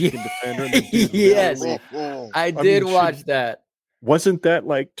the Michigan defender? Yes, I did watch that. Wasn't that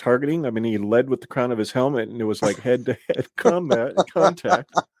like targeting? He led with the crown of his helmet, and it was like head-to-head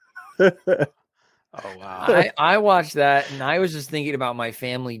contact. Oh wow! I watched that, and I was just thinking about my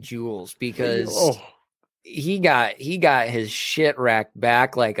family jewels, because he got his shit racked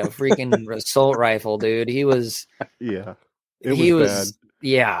back like a freaking assault rifle, dude. He was bad.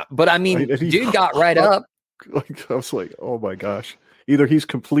 Yeah, but dude got right up. I was like, oh my gosh! Either he's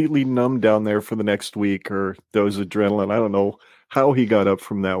completely numb down there for the next week, or there was adrenaline. I don't know how he got up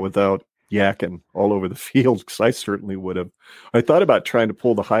from that without yakking all over the field, because I certainly would have. I thought about trying to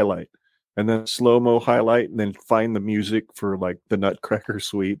pull the highlight and then slow-mo highlight and then find the music for like the Nutcracker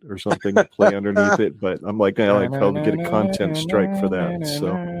Suite or something to play underneath it. But I'm like, I'd probably get a content strike for that.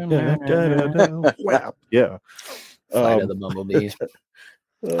 So whap. Yeah. Fight of the Bumblebees.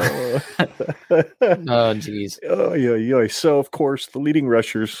 Oh, geez. Oh, yeah. So, of course, the leading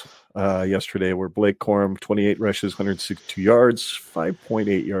rushers yesterday were Blake Corum, 28 rushes, 162 yards,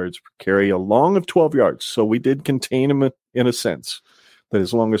 5.8 yards per carry, a long of 12 yards. So we did contain him in a sense that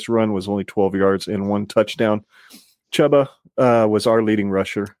his longest run was only 12 yards and 1 touchdown. Chuba was our leading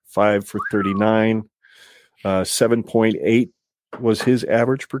rusher, 5 for 39, 7.8 was his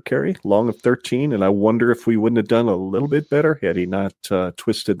average per carry, long of 13. And I wonder if we wouldn't have done a little bit better had he not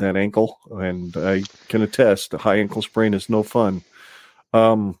twisted that ankle. And I can attest, a high ankle sprain is no fun.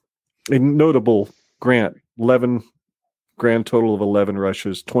 A notable Grant, grand total of 11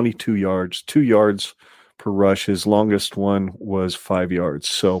 rushes, 22 yards, 2 yards per rush. His longest one was 5 yards.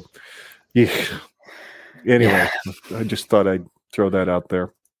 So, yeah. Anyway, I just thought I'd throw that out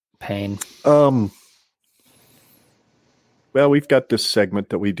there. Pain. Well, we've got this segment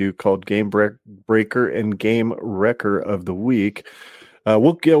that we do called Game Breaker and Game Wrecker of the Week.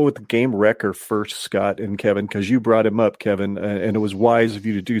 We'll go with the Game Wrecker first, Scott and Kevin, because you brought him up, Kevin, and it was wise of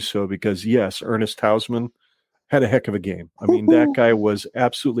you to do so because, yes, Ernest Hausman had a heck of a game. I mean, that guy was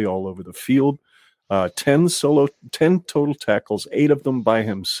absolutely all over the field. 10 total tackles, 8 of them by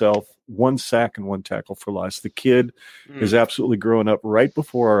himself, 1 sack and 1 tackle for loss. The kid is absolutely growing up right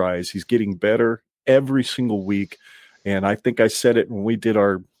before our eyes. He's getting better every single week. And I think I said it when we did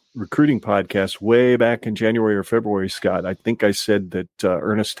our recruiting podcast way back in January or February, Scott. I think I said that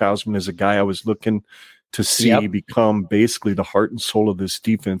Ernest Hausman is a guy I was looking to see become basically the heart and soul of this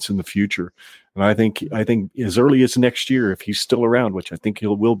defense in the future. And I think as early as next year, if he's still around, which I think he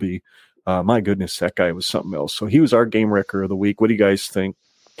will be, my goodness, that guy was something else. So he was our Game Wrecker of the Week. What do you guys think,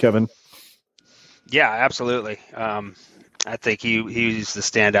 Kevin? Yeah, absolutely. I think he's the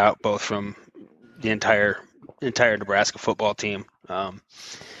standout both from the entire Nebraska football team. From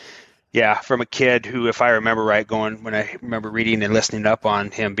a kid who, if I remember right, when I remember reading and listening up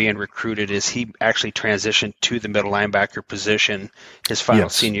on him being recruited, is he actually transitioned to the middle linebacker position his final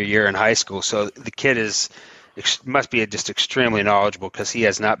senior year in high school. So the kid must be just extremely knowledgeable because he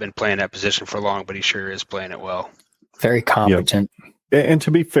has not been playing that position for long, but he sure is playing it well. Very competent. Yep. And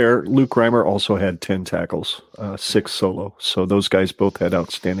to be fair, Luke Reimer also had 10 tackles, 6 solo. So those guys both had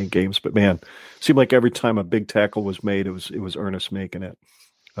outstanding games. But man, it seemed like every time a big tackle was made, it was Ernest making it.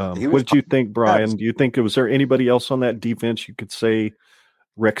 What did you think, Brian? Do you think was there anybody else on that defense you could say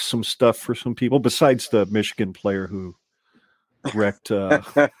wrecked some stuff for some people besides the Michigan player who wrecked? Look,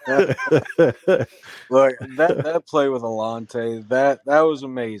 that play with Alante, that was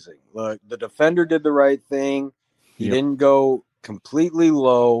amazing. Look, the defender did the right thing. He didn't go completely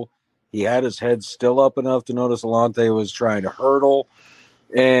low. He had his head still up enough to notice Alante was trying to hurdle.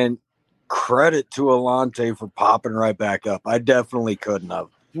 And credit to Alante for popping right back up. I definitely couldn't have.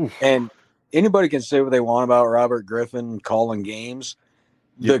 And anybody can say what they want about Robert Griffin calling games.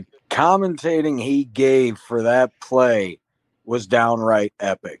 The commentating he gave for that play was downright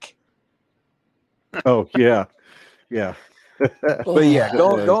epic. Oh, yeah. Yeah. But yeah,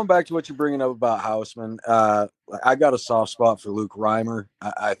 going back to what you're bringing up about Hausman, I got a soft spot for Luke Reimer.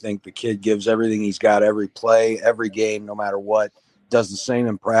 I think the kid gives everything he's got every play, every game, no matter what. Does the same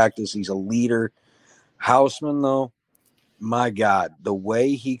in practice. He's a leader. Hausman, though, my God, the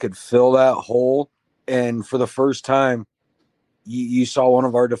way he could fill that hole, and for the first time, you saw one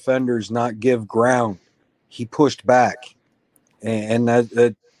of our defenders not give ground. He pushed back, and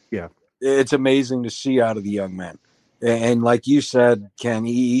that it's amazing to see out of the young man. And like you said, Ken,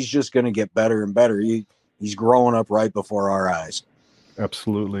 he's just going to get better and better. He's growing up right before our eyes.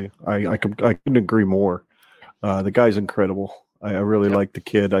 Absolutely. I couldn't agree more. The guy's incredible. I really like the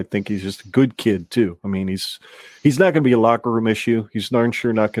kid. I think he's just a good kid too. I mean, he's not going to be a locker room issue. He's darn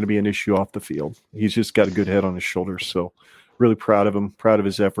sure not going to be an issue off the field. He's just got a good head on his shoulders. So really proud of him, proud of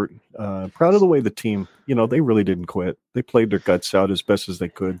his effort, proud of the way the team, they really didn't quit. They played their guts out as best as they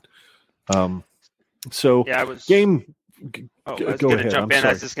could. So game. I was going to jump in. I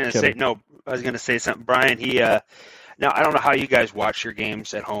was just going to say I was going to say something, Brian. Now I don't know how you guys watch your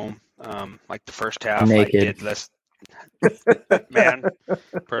games at home. Like the first half, naked. Man,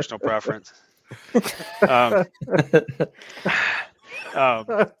 personal preference. I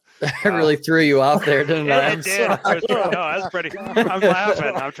really threw you off there, didn't I? It did. That's pretty. I'm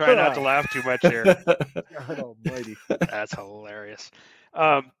laughing. I'm trying not to laugh too much here. God almighty. That's hilarious.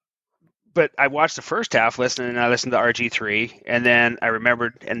 but I watched the first half, I listened to RG3, and then I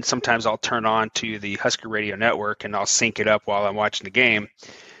remembered, and sometimes I'll turn on to the Husker Radio Network and I'll sync it up while I'm watching the game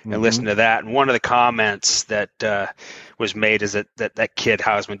and listen to that. And one of the comments that was made is that kid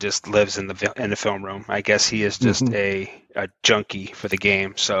Hausman just lives in the film room. I guess he is just a junkie for the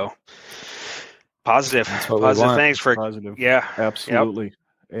game. So positive things for positive. Yeah, absolutely.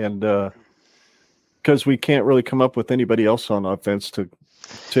 Yep. And because we can't really come up with anybody else on offense to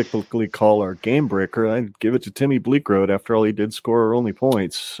typically call our game breaker, I'd give it to Timmy Bleekrode. After all, he did score our only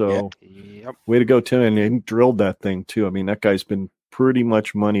points. So way to go, Tim. And he drilled that thing too. I mean, that guy's been pretty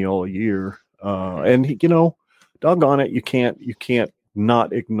much money all year. And he, doggone it, you can't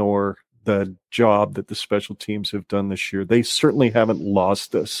not ignore the job that the special teams have done this year. They certainly haven't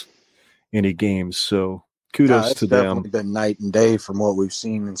lost us any games. So kudos to them. It's definitely been night and day from what we've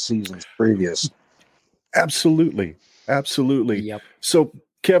seen in seasons previous. Absolutely. Yep. So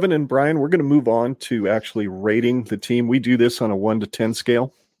Kevin and Brian, we're going to move on to actually rating the team. We do this on a 1 to 10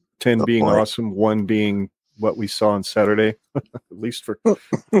 scale, 10 being awesome, 1 being what we saw on Saturday, at least for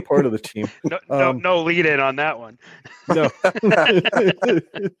part of the team. No lead in on that one. No.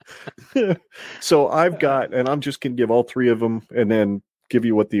 So I've got, and I'm just going to give all 3 of them and then give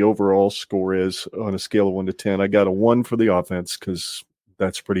you what the overall score is on a scale of 1 to 10. I got a 1 for the offense because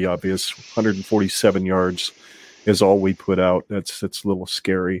that's pretty obvious. 147 yards is all we put out. That's a little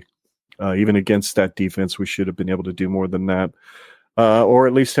scary. Even against that defense, we should have been able to do more than that. Or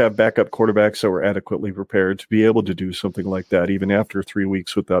at least have backup quarterbacks that were adequately prepared to be able to do something like that, even after 3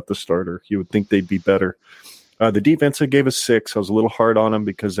 weeks without the starter. You would think they'd be better. The defense, I gave a 6. I was a little hard on them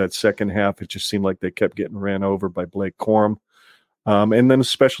because that second half, it just seemed like they kept getting ran over by Blake Corum. And then the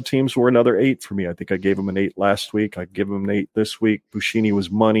special teams were another 8 for me. I think I gave them an 8 last week. I give them an 8 this week. Buschini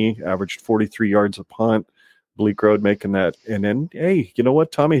was money, averaged 43 yards a punt. Bleekrode making that. And then, hey, you know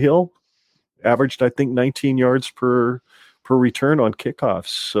what? Tommy Hill averaged, I think, 19 yards per return on kickoffs.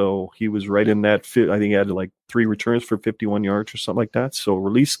 So he was right in that fit. I think he had like 3 returns for 51 yards or something like that. So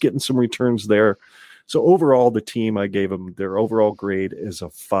Release getting some returns there. So overall, the team, I gave them their overall grade is a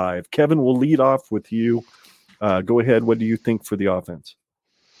 5. Kevin, we'll lead off with you. Go ahead. What do you think for the offense?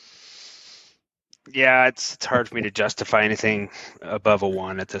 Yeah, it's hard for me to justify anything above a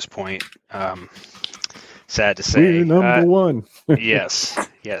 1 at this point. Sad to say. We're number 1.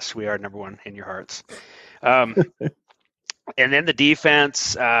 Yes, we are number 1 in your hearts. And then the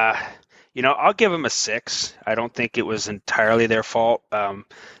defense, I'll give them a 6. I don't think it was entirely their fault.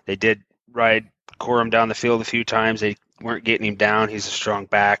 They did ride Corum down the field a few times. They weren't getting him down. He's a strong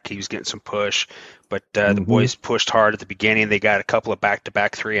back. He was getting some push. But the boys pushed hard at the beginning. They got a couple of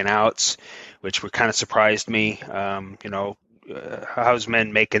back-to-back 3-and-outs, which kind of surprised me.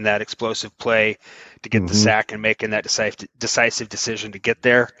 Hausman making that explosive play to get the sack and making that decisive decision to get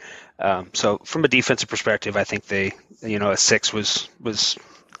there. So from a defensive perspective, I think a 6 was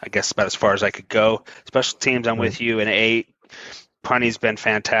I guess about as far as I could go. Special teams, I'm with you. An 8. Punty's been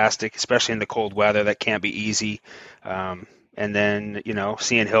fantastic, especially in the cold weather. That can't be easy. And then,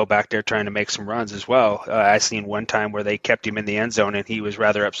 seeing Hill back there trying to make some runs as well. I seen one time where they kept him in the end zone and he was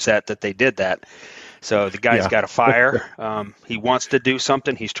rather upset that they did that. So the guy's got a fire. He wants to do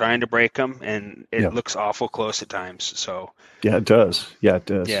something. He's trying to break them, and it looks awful close at times. So yeah, it does. Yeah, it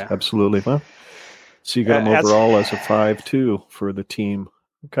does. Yeah. Absolutely. Well, so you got him overall as a 5 too for the team.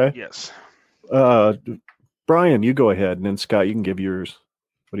 Okay. Yes. Brian, you go ahead, and then Scott, you can give yours.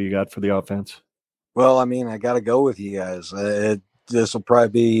 What do you got for the offense? Well, I mean, I got to go with you guys. This will probably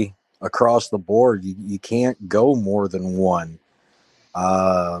be across the board. You can't go more than 1.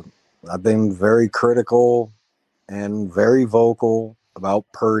 I've been very critical and very vocal about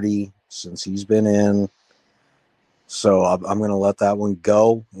Purdy since he's been in. So I'm going to let that one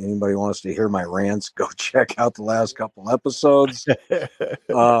go. Anybody wants to hear my rants, go check out the last couple episodes.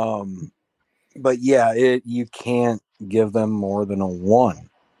 But yeah, you can't give them more than a 1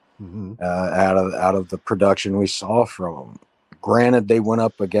 out of the production we saw from them. Granted, they went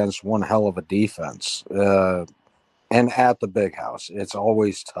up against one hell of a defense, and at the big house, it's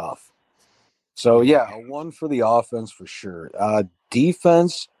always tough. So yeah, a 1 for the offense for sure.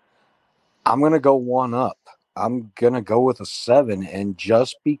 Defense, I'm going to go 1 up. I'm going to go with a 7, and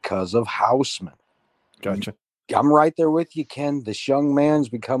just because of Hausman. Gotcha. I'm right there with you, Ken. This young man's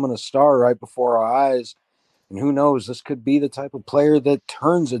becoming a star right before our eyes. And who knows, this could be the type of player that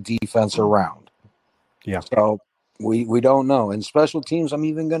turns a defense around. Yeah. So we don't know. And special teams, I'm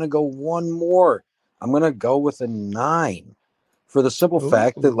even going to go 1 more. I'm going to go with a 9 for the simple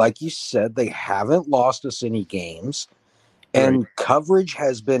fact that, like you said, they haven't lost us any games. And coverage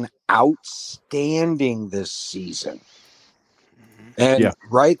has been outstanding this season. And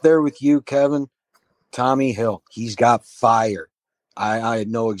right there with you, Kevin, Tommy Hill, he's got fire. I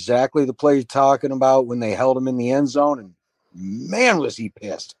know exactly the play you're talking about when they held him in the end zone, and man, was he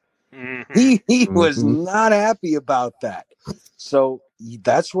pissed. Mm-hmm. He was not happy about that. So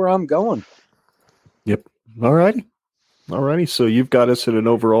that's where I'm going. Yep. All righty. So you've got us at an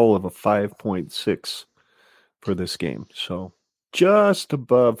overall of a 5.6 for this game. So just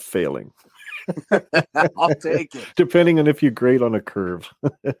above failing. I'll take it. Depending on if you grade on a curve,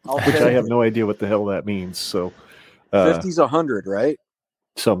 which I have no idea what the hell that means. So 50's 100, right?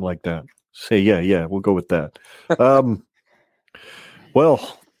 Something like that. Say, yeah, we'll go with that.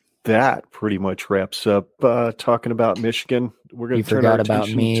 Well, that pretty much wraps up talking about Michigan. We're going to turn our about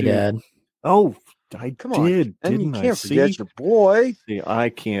attention me, to... Dad. Oh, I Come on. did, And didn't you can't I? forget your boy. See, I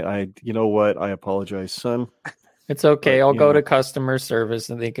can't. You know what? I apologize, son. It's okay. But, I'll go to customer service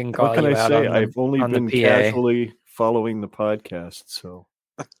and they can call what can you I out say? on I've only on been the PA. casually following the podcast, so.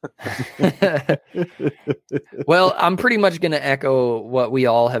 Well, I'm pretty much going to echo what we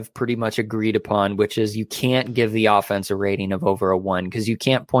all have pretty much agreed upon, which is you can't give the offense a rating of over a 1 because you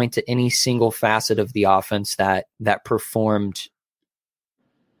can't point to any single facet of the offense that performed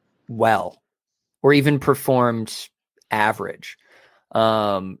well or even performed average.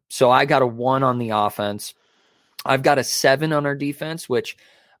 So I got a 1 on the offense. I've got a 7 on our defense, which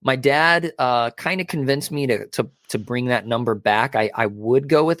my dad kind of convinced me to bring that number back. I would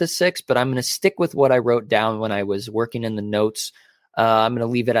go with a 6, but I'm going to stick with what I wrote down when I was working in the notes. I'm going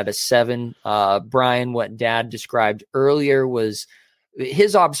to leave it at a 7. Brian, what Dad described earlier was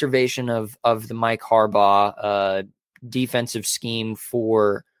his observation of the Mike Harbaugh defensive scheme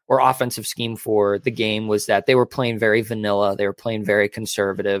or offensive scheme for the game was that they were playing very vanilla. They were playing very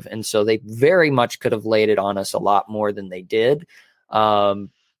conservative. And so they very much could have laid it on us a lot more than they did.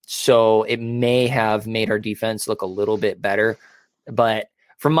 So it may have made our defense look a little bit better. But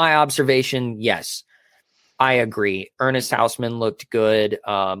from my observation, yes, I agree. Ernest Hausman looked good.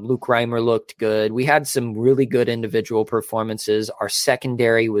 Luke Reimer looked good. We had some really good individual performances. Our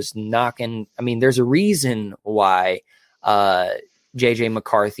secondary was knocking. I mean, there's a reason why JJ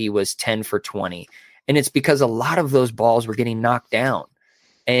McCarthy was 10 for 20. And it's because a lot of those balls were getting knocked down.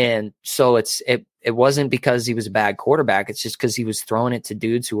 And so it wasn't because he was a bad quarterback. It's just because he was throwing it to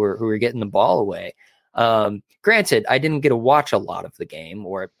dudes who were getting the ball away. Granted, I didn't get to watch a lot of the game,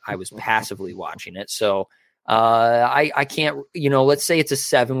 or I was passively watching it. So I can't, let's say it's a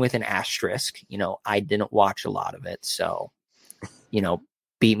 7 with an asterisk. I didn't watch a lot of it. So,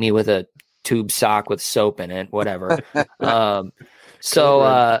 beat me with a tube sock with soap in it, whatever.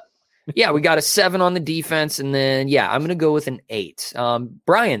 Yeah, we got a 7 on the defense, and then I'm going to go with an 8.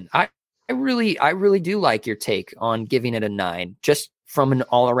 Brian, I really do like your take on giving it a 9, just from an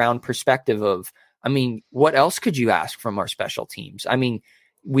all-around perspective of, what else could you ask from our special teams?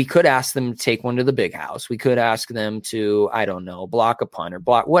 We could ask them to take one to the big house. We could ask them to, I don't know, block a punt or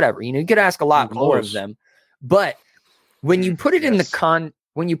block whatever. You could ask a lot more of them. But when you put it in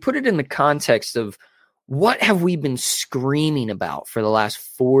the context of what have we been screaming about for the last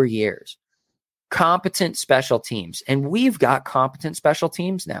 4 years? Competent special teams. And we've got competent special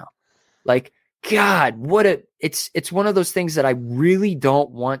teams now. Like, God, it's one of those things that I really don't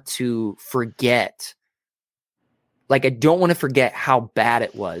want to forget. Like, I don't want to forget how bad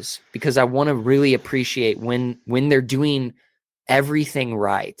it was, because I want to really appreciate when they're doing everything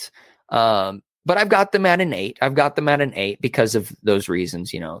right. But I've got them at an 8. I've got them at an 8 because of those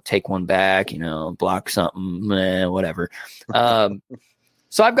reasons, take one back, block something, whatever. So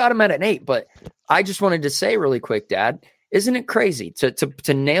I've got them at an 8, but I just wanted to say really quick, Dad, isn't it crazy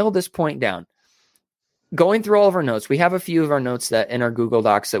to nail this point down? Going through all of our notes, we have a few of our notes that in our Google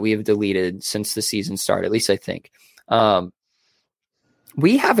Docs that we have deleted since the season started, at least I think.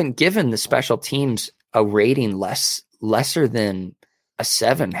 We haven't given the special teams a rating lesser than a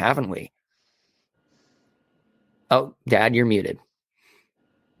 7, haven't we? Oh, Dad, you're muted.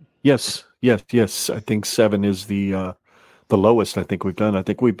 Yes. I think 7 is the lowest I think we've done. I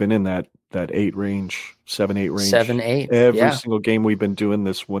think we've been in that 8 range, 7, 8 range. 7, 8. Every single game we've been doing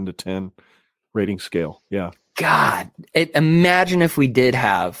this 1 to 10 rating scale. Yeah. God, imagine if we did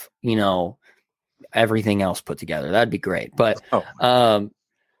have, everything else put together. That'd be great. But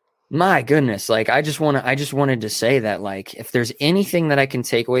my goodness, like I just wanted to say that, like, if there's anything that I can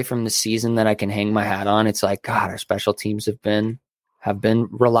take away from the season that I can hang my hat on, it's like, God, our special teams have been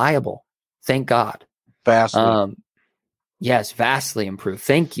reliable. Thank God. Vastly. Yes, vastly improved.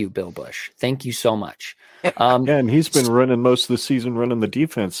 Thank you, Bill Bush. Thank you so much. And he's been running most of the season running the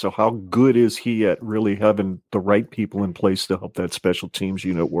defense. So how good is he at really having the right people in place to help that special teams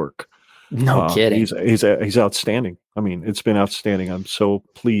unit work? No kidding. He's outstanding. I mean, it's been outstanding. I'm so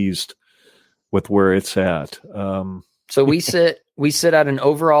pleased with where it's at. So we sit at an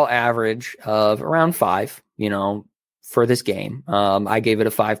overall average of around 5, for this game. I gave it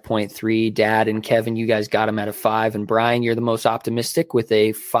a 5.3. Dad and Kevin, you guys got him at a 5. And Brian, you're the most optimistic with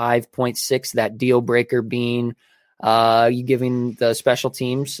a 5.6. That deal breaker being you giving the special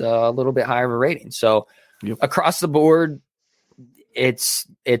teams a little bit higher of a rating. So across the board, it's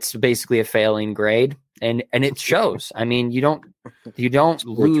basically a failing grade, and it shows. I mean, you don't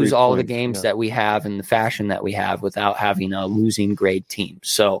lose all the games that we have in the fashion that we have without having a losing grade team.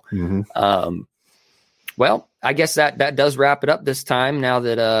 So, well, I guess that does wrap it up this time. Now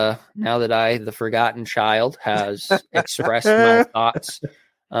that I, the forgotten child, has expressed my thoughts.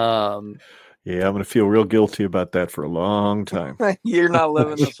 Yeah, I'm going to feel real guilty about that for a long time. You're not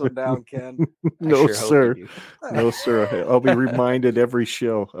living this one down, Ken. No, sir. No, sir. I'll be reminded every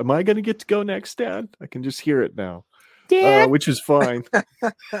show. Am I going to get to go next, Dad? I can just hear it now, which is fine.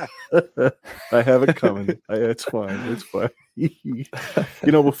 I have it coming. It's fine. It's fine.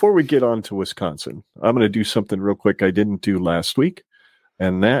 Before we get on to Wisconsin, I'm going to do something real quick I didn't do last week,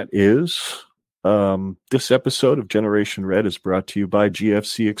 and that is... this episode of Generation Red is brought to you by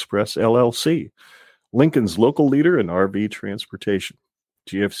GFC Express LLC, Lincoln's local leader in RV transportation.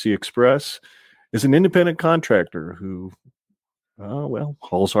 GFC Express is an independent contractor who,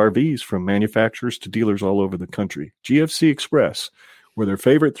 hauls RVs from manufacturers to dealers all over the country. GFC Express, where their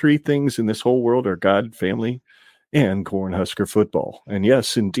favorite 3 things in this whole world are God, family, and Husker football. And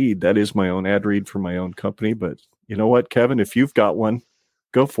yes, indeed, that is my own ad read for my own company. But you know what, Kevin, if you've got one,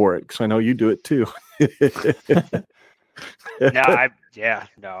 go for it, because I know you do it too. I'll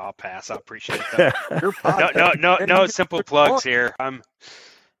pass. I appreciate that. No simple plugs here. I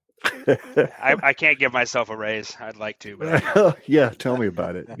can't give myself a raise. I'd like to, but yeah, tell me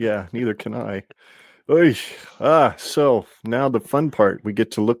about it. Yeah, neither can I. So now the fun part, we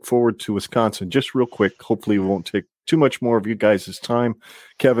get to look forward to Wisconsin. Just real quick, hopefully we won't take too much more of you guys' time.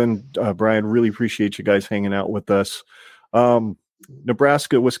 Kevin, Brian, really appreciate you guys hanging out with us.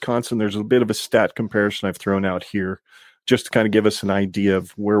 Nebraska, Wisconsin, there's a bit of a stat comparison I've thrown out here just to kind of give us an idea of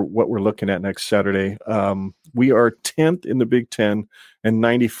what we're looking at next Saturday. We are 10th in the Big Ten and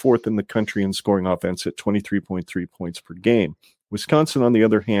 94th in the country in scoring offense at 23.3 points per game. Wisconsin, on the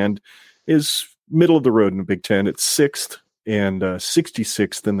other hand, is middle of the road in the Big Ten. It's 6th and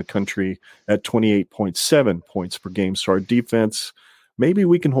 66th in the country at 28.7 points per game. So our defense, maybe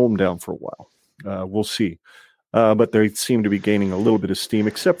we can hold them down for a while. We'll see. But they seem to be gaining a little bit of steam,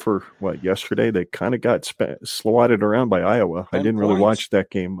 except for yesterday they kind of got swatted around by Iowa. I didn't really watch that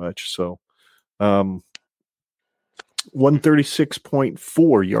game much. So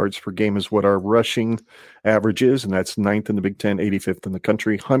 136.4 yards per game is what our rushing average is, and that's 9th in the Big Ten, 85th in the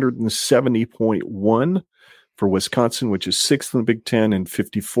country. 170.1 for Wisconsin, which is 6th in the Big Ten and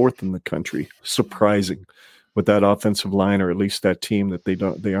 54th in the country. Surprising with that offensive line, or at least that team, that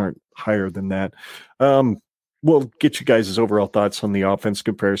they aren't higher than that. We'll get you guys' overall thoughts on the offense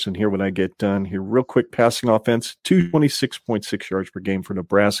comparison here when I get done here. Real quick, passing offense, 226.6 yards per game for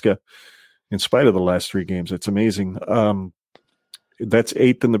Nebraska, in spite of the last 3 games. That's amazing. That's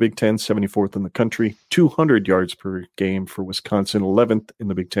 8th in the Big Ten, 74th in the country. 200 yards per game for Wisconsin, 11th in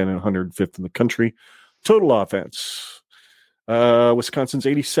the Big Ten and 105th in the country. Total offense, Wisconsin's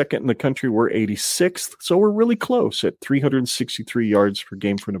 82nd in the country. We're 86th, so we're really close at 363 yards per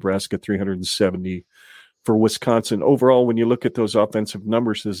game for Nebraska, 370 for Wisconsin. Overall, when you look at those offensive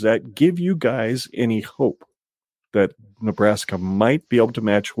numbers, does that give you guys any hope that Nebraska might be able to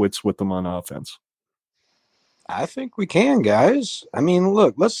match wits with them on offense? I think we can, guys. I mean,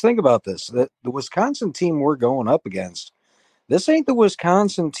 look, let's think about this. The Wisconsin team we're going up against, this ain't the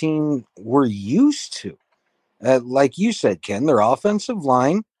Wisconsin team we're used to. Like you said, Ken, their offensive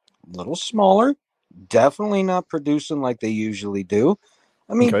line, a little smaller, definitely not producing like they usually do.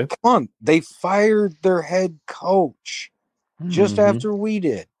 I mean, Come on. They fired their head coach just after we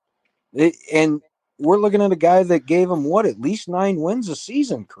did. And we're looking at a guy that gave them, at least 9 wins a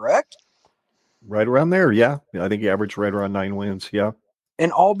season, correct? Right around there, yeah. I think he averaged right around 9 wins, yeah.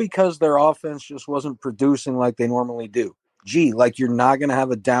 And all because their offense just wasn't producing like they normally do. Gee, like you're not going to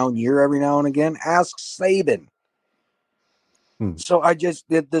have a down year every now and again? Ask Saban. So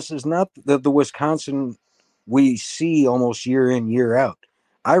this is not the Wisconsin we see almost year in, year out.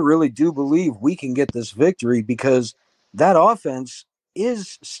 I really do believe we can get this victory because that offense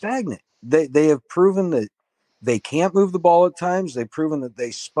is stagnant. They have proven that they can't move the ball at times. They've proven that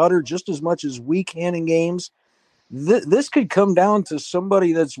they sputter just as much as we can in games. This could come down to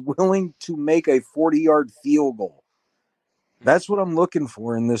somebody that's willing to make a 40-yard field goal. That's what I'm looking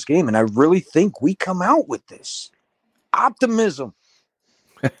for in this game, and I really think we come out with this. Optimism.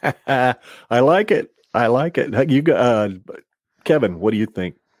 I like it. I like it. You, Kevin, what do you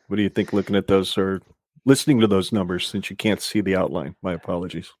think? What do you think looking at those or listening to those numbers since you can't see the outline? My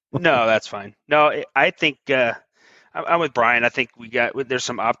apologies. No, that's fine. No, I think I'm with Brian. I think there's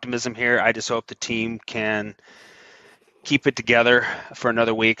some optimism here. I just hope the team can keep it together for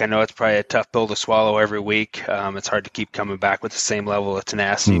another week. I know it's probably a tough pill to swallow every week. It's hard to keep coming back with the same level of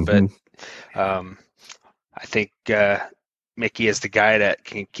tenacity, but I think Mickey is the guy that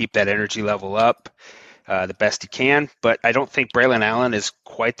can keep that energy level up the best he can. But I don't think Braylon Allen is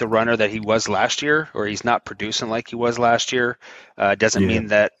quite the runner that he was last year, or he's not producing like he was last year. Doesn't mean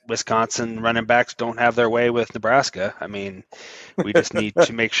that Wisconsin running backs don't have their way with Nebraska. I mean, we just need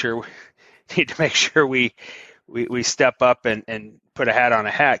to make sure we step up and put a hat on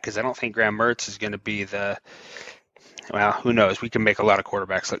a hat, because I don't think Graham Mertz is going to be well, who knows? We can make a lot of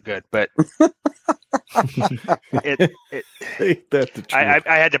quarterbacks look good, but I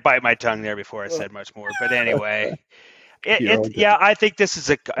had to bite my tongue there before I said much more. But anyway, I think this is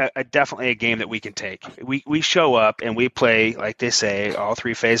a definitely a game that we can take. We show up and we play, like they say, all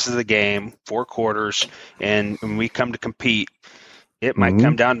three phases of the game, 4 quarters, and when we come to compete, it might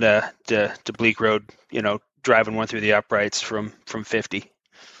come down to Bleak Road, driving one through the uprights from 50.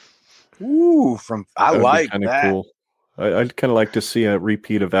 Ooh, I like that. Cool. I'd kind of like to see a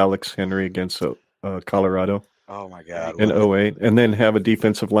repeat of Alex Henry against Colorado. Oh my God! In 08, and then have a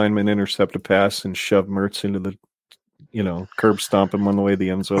defensive lineman intercept a pass and shove Mertz into the, curb stomp him on the way to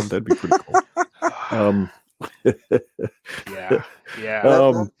the end zone. That'd be pretty cool. Yeah.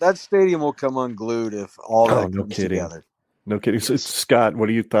 That stadium will come unglued if all that comes together. No kidding. So, Scott, what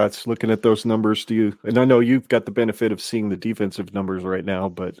are your thoughts looking at those numbers? And I know you've got the benefit of seeing the defensive numbers right now,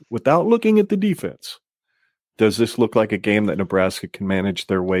 but without looking at the defense, does this look like a game that Nebraska can manage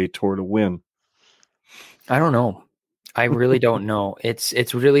their way toward a win? I don't know. I really don't know.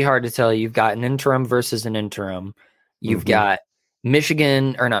 It's really hard to tell. You've got an interim versus an interim. You've got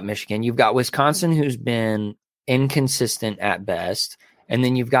you've got Wisconsin, who's been inconsistent at best. And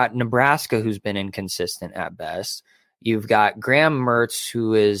then you've got Nebraska, who's been inconsistent at best. You've got Graham Mertz,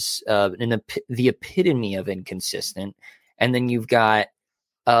 who is the epitome of inconsistent. And then you've got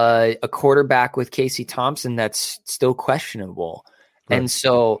a quarterback with Casey Thompson that's still questionable. Right. And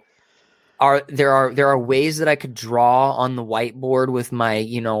so there are ways that I could draw on the whiteboard with my,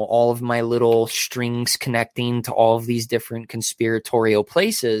 all of my little strings connecting to all of these different conspiratorial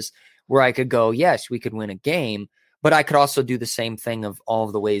places where I could go, yes, we could win a game, but I could also do the same thing of all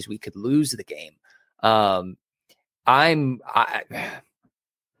of the ways we could lose the game. I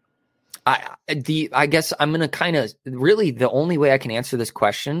guess I'm going to kind of really the only way I can answer this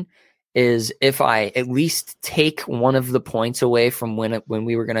question is if I at least take one of the points away from when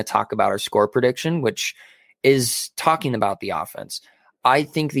we were going to talk about our score prediction, which is talking about the offense. I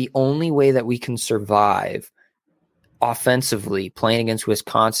think the only way that we can survive offensively playing against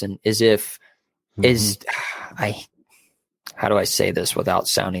Wisconsin is how do I say this without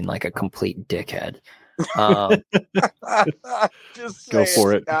sounding like a complete dickhead? Go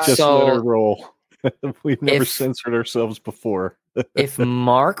for it. Just let her roll. We've never censored ourselves before. If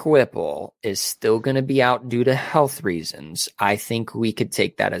Mark Whipple is still going to be out due to health reasons, I think we could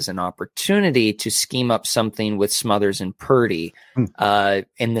take that as an opportunity to scheme up something with Smothers and Purdy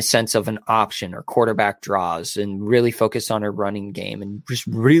in the sense of an option or quarterback draws and really focus on our running game and just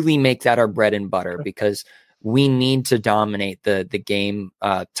really make that our bread and butter, because we need to dominate the game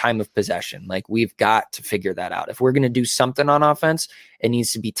time of possession. Like, we've got to figure that out. If we're going to do something on offense, it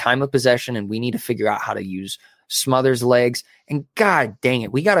needs to be time of possession, and we need to figure out how to use Smothers' legs. And God dang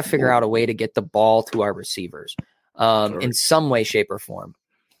it, we got to figure out a way to get the ball to our receivers in some way, shape, or form.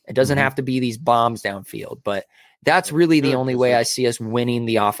 It doesn't have to be these bombs downfield, but that's really the only way I see us winning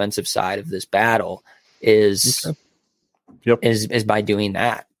the offensive side of this battle is by doing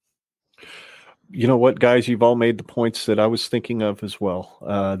that. You know what, guys? You've all made the points that I was thinking of as well.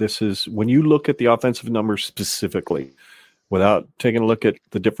 This is when you look at the offensive numbers specifically, without taking a look at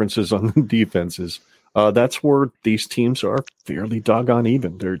the differences on the defenses. That's where these teams are fairly doggone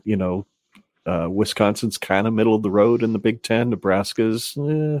even. They're, Wisconsin's kind of middle of the road in the Big Ten. Nebraska's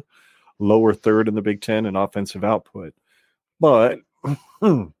lower third in the Big Ten in offensive output. But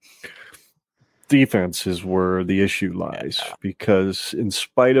defense is where the issue lies, because in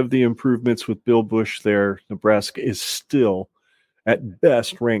spite of the improvements with Bill Busch there, Nebraska is still at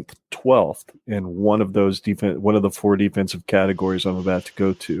best ranked 12th in one of the 4 defensive categories I'm about to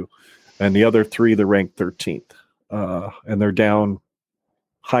go to. And the other 3, they're ranked 13th. And they're down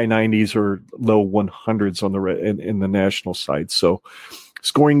high 90s or low 100s on in the national side. So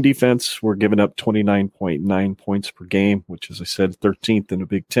Scoring defense, we're giving up 29.9 points per game, which, as I said, 13th in the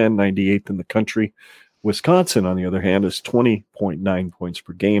Big Ten, 98th in the country. Wisconsin, on the other hand, is 20.9 points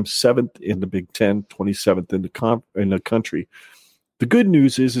per game, 7th in the Big Ten, 27th in the country. The good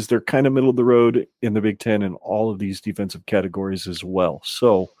news is they're kind of middle of the road in the Big Ten in all of these defensive categories as well.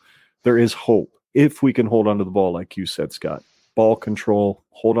 So there is hope if we can hold on to the ball, like you said, Scott. Ball control,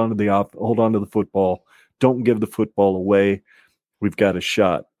 hold on to the football, don't give the football away. We've got a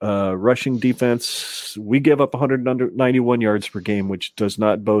shot. Rushing defense, we give up 191 yards per game, which does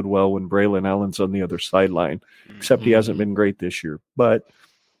not bode well when Braylon Allen's on the other sideline, except he hasn't been great this year. But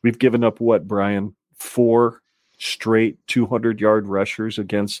we've given up, what, Brian, 4 straight 200-yard rushers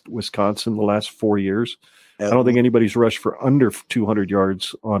against Wisconsin the last 4 years. I don't think anybody's rushed for under 200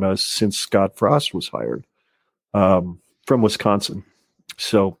 yards on us since Scott Frost was hired from Wisconsin.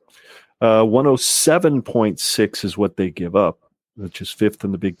 So 107.6 is what they give up, which is 5th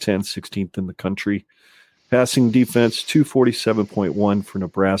in the Big Ten, 16th in the country. Passing defense, 247.1 for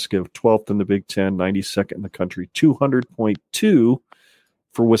Nebraska, 12th in the Big Ten, 92nd in the country. 200.2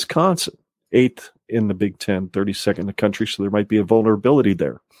 for Wisconsin, 8th in the Big Ten, 32nd in the country. So there might be a vulnerability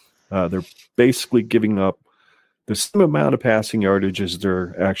there. They're basically giving up the same amount of passing yardage as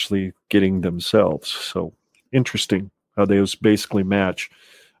they're actually getting themselves. So interesting how those basically match.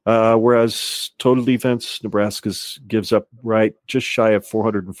 Whereas total defense, Nebraska gives up just shy of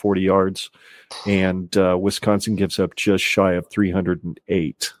 440 yards, and Wisconsin gives up just shy of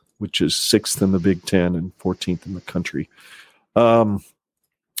 308, which is 6th in the Big Ten and 14th in the country.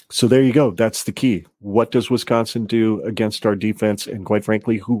 So there you go. That's the key. What does Wisconsin do against our defense? And quite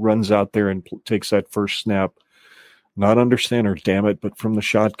frankly, who runs out there and takes that first snap? Not under center, damn it, but from the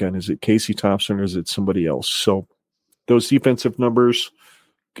shotgun. Is it Casey Thompson or is it somebody else? So those defensive numbers.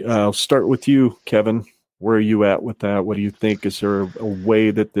 I'll start with you, Kevin. Where are you at with that? What do you think? Is there a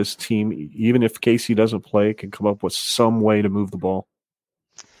way that this team, even if Casey doesn't play, can come up with some way to move the ball?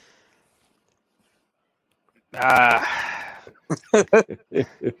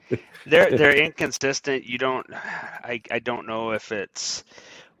 They're inconsistent. I don't know if it's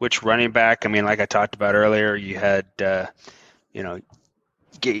which running back. I mean, like I talked about earlier, you had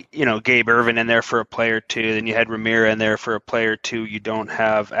Gabe Irvin in there for a play or two. Then you had Ramir in there for a play or two. You don't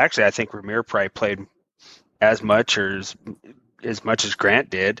have – actually, I think Ramir probably played as much or as much as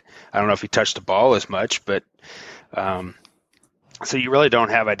Grant did. I don't know if he touched the ball as much, but so you really don't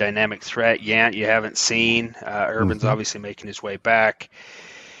have a dynamic threat. Yant you haven't seen. Irvin's obviously making his way back.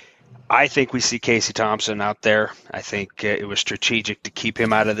 I think we see Casey Thompson out there. I think it was strategic to keep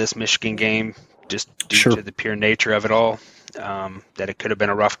him out of this Michigan game just due to the pure nature of it all. That it could have been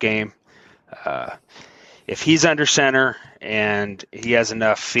a rough game. If he's under center and he has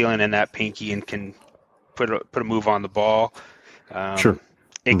enough feeling in that pinky and can put a move on the ball,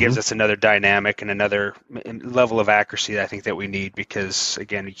 it gives us another dynamic and another level of accuracy that I think that we need, because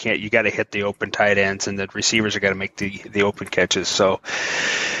again, you got to hit the open tight ends and the receivers are got to make the open catches. So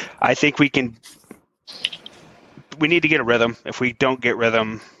I think we need to get a rhythm. If we don't get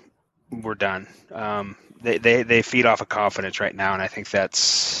rhythm, we're done. They feed off of confidence right now, and I think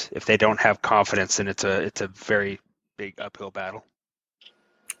that's, if they don't have confidence, then it's a very big uphill battle.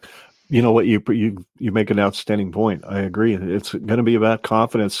 You know what, you make an outstanding point. I agree. It's going to be about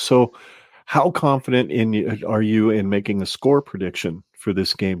confidence. So, how confident are you in making a score prediction for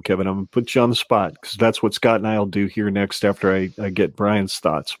this game, Kevin? I'm going to put you on the spot because that's what Scott and I'll do here next after I get Brian's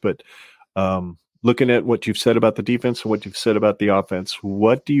thoughts. But looking at what you've said about the defense and what you've said about the offense,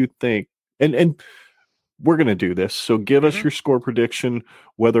 what do you think? And we're going to do this. So give us your score prediction,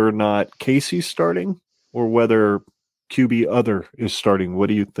 whether or not Casey's starting or whether QB other is starting. What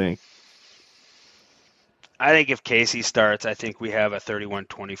do you think? I think if Casey starts, I think we have a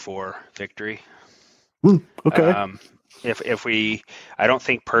 31-24 victory. Okay. I don't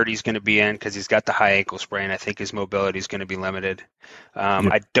think Purdy's going to be in because he's got the high ankle sprain. I think his mobility is going to be limited.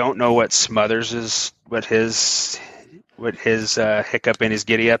 I don't know what what his hiccup in his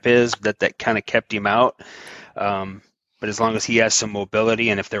giddy up is that kind of kept him out. But as long as he has some mobility,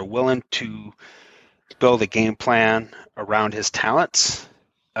 and if they're willing to build a game plan around his talents,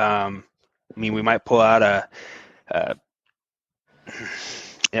 we might pull out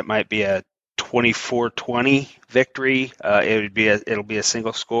it might be a 24-20 victory. It'll be a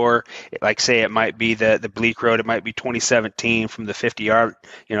single score. Like say it might be the bleak road. It might be 2017 from the 50-yard.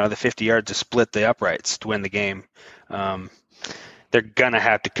 The 50 yards to split the uprights to win the game. They're gonna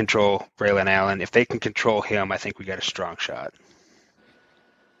have to control Braylon Allen. If they can control him, I think we got a strong shot.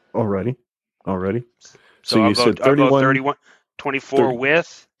 Alrighty. So you said 31, 24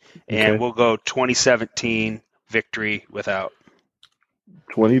 with, and okay. we'll go 2017 victory without.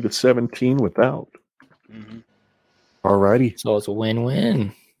 20-17 without. Mm-hmm. All righty. So it's a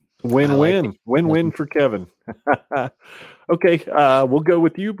win-win. Win-win. Win-win for Kevin. Okay, we'll go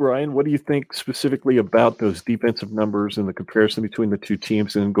with you, Brian. What do you think specifically about those defensive numbers and the comparison between the two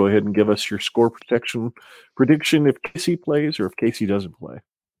teams? And go ahead and give us your score prediction if Casey plays or if Casey doesn't play.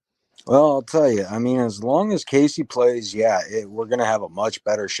 Well, I'll tell you. I mean, as long as Casey plays, we're going to have a much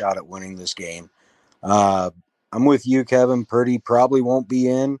better shot at winning this game. I'm with you, Kevin. Purdy probably won't be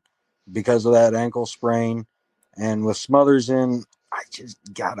in because of that ankle sprain. And with Smothers in,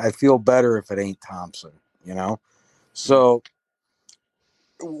 I feel better if it ain't Thompson, you know? So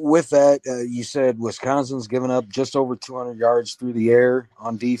with that, you said Wisconsin's given up just over 200 yards through the air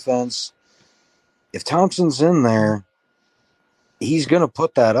on defense. If Thompson's in there, he's going to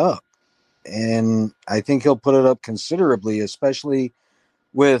put that up. And I think he'll put it up considerably, especially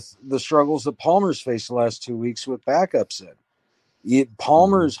with the struggles that Palmer's faced the last 2 weeks with backups in.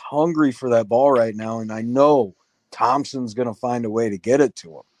 Palmer's hungry for that ball right now, and I know Thompson's going to find a way to get it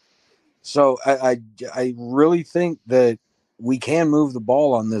to him. So I really think that we can move the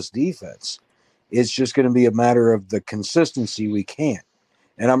ball on this defense. It's just going to be a matter of the consistency we can.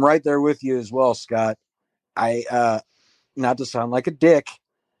 And I'm right there with you as well, Scott. Not to sound like a dick,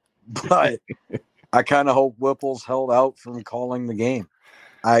 but I kind of hope Whipple's held out from calling the game.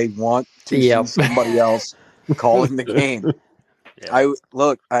 I want to see somebody else calling the game.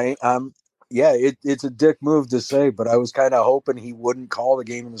 Yeah. It's a dick move to say, but I was kind of hoping he wouldn't call the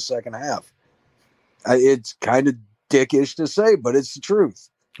game in the second half. It's kind of dickish to say, but it's the truth.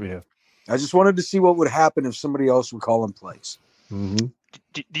 Yeah. I just wanted to see what would happen if somebody else would call in place. Mm-hmm.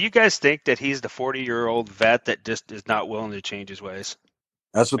 Do you guys think that he's the 40-year-old vet that just is not willing to change his ways?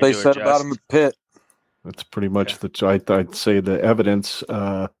 That's what they said about him at Pitt. That's pretty much I'd say the evidence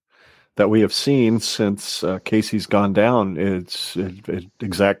that we have seen since Casey's gone down. It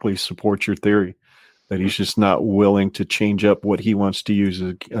exactly supports your theory that he's just not willing to change up what he wants to use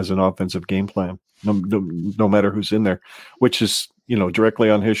as an offensive game plan, no matter who's in there, which is, directly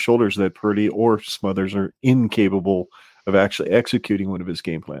on his shoulders that Purdy or Smothers are incapable of actually executing one of his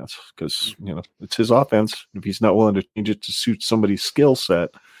game plans because, it's his offense. If he's not willing to change it to suit somebody's skill set,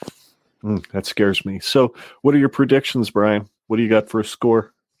 that scares me. So what are your predictions, Brian? What do you got for a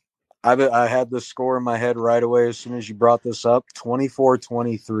score? I had the score in my head right away as soon as you brought this up.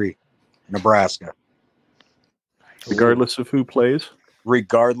 24-23, Nebraska. Regardless of who plays?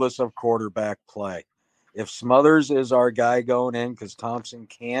 Regardless of quarterback play. If Smothers is our guy going in because Thompson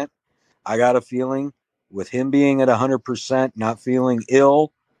can't, I got a feeling with him being at 100%, not feeling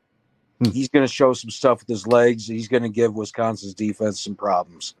ill, he's going to show some stuff with his legs. He's going to give Wisconsin's defense some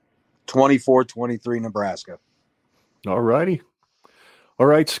problems. 24-23 Nebraska. All righty. All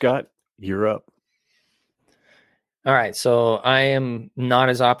right, Scott, you're up. All right, so I am not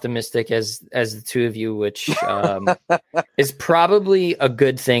as optimistic as the two of you, which is probably a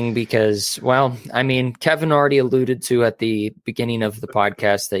good thing because, Kevin already alluded to at the beginning of the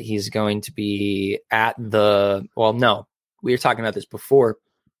podcast that he's going to be at we were talking about this before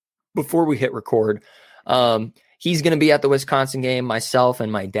we hit record. He's going to be at the Wisconsin game. Myself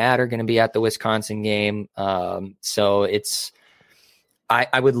and my dad are going to be at the Wisconsin game. So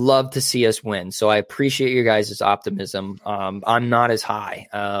I would love to see us win. So I appreciate your guys' optimism. I'm not as high.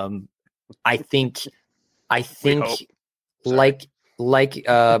 I think like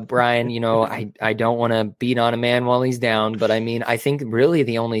Brian, I don't want to beat on a man while he's down, but I think really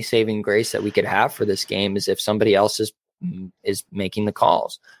the only saving grace that we could have for this game is if somebody else is making the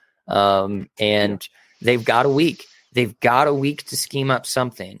calls. And they've got a week. They've got a week to scheme up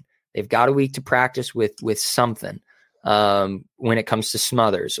something. They've got a week to practice with something. When it comes to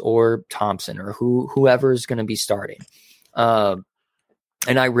Smothers or Thompson or whoever is going to be starting. And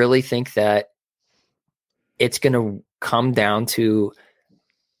I really think that it's going to come down to,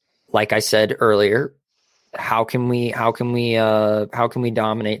 like I said earlier, how can we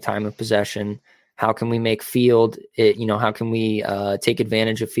dominate time of possession? How can we make field how can we take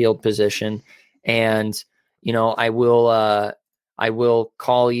advantage of field position? And, I will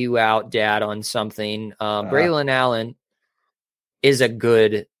call you out, Dad, on something. Braylon Allen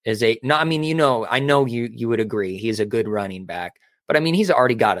I know you would agree. He's a good running back, but he's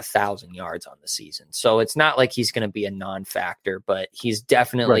already got 1,000 yards on the season. So it's not like he's going to be a non-factor, but he's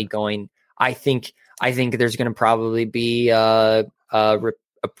definitely going. I think there's going to probably be a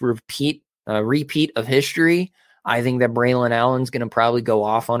repeat of history. I think that Braylon Allen's going to probably go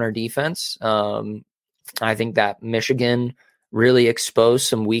off on our defense. I think that Michigan really exposed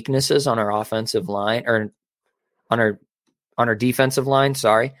some weaknesses on our offensive line or on our defensive line.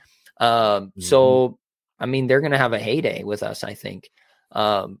 Sorry. So, they're going to have a heyday with us, I think.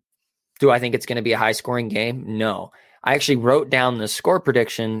 Do I think it's going to be a high scoring game? No. I actually wrote down the score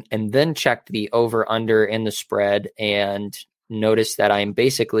prediction and then checked the over under in the spread and noticed that I'm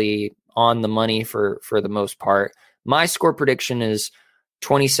basically on the money for the most part. My score prediction is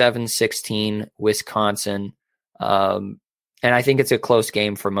 27-16 Wisconsin. And I think it's a close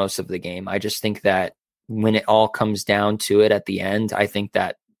game for most of the game. I just think that when it all comes down to it at the end, I think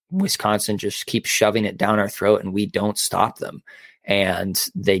that Wisconsin just keeps shoving it down our throat and we don't stop them. And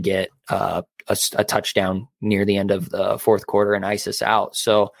they get a touchdown near the end of the fourth quarter and ice us out.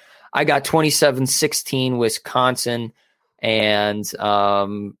 So I got 27-16 Wisconsin, and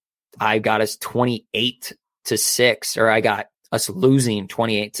I got us 28-6, or I got us losing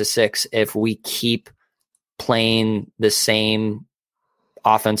 28-6 if we keep playing the same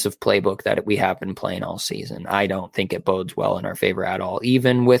offensive playbook that we have been playing all season. I don't think it bodes well in our favor at all,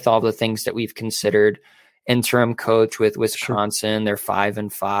 even with all the things that we've considered. Interim coach with Wisconsin, They're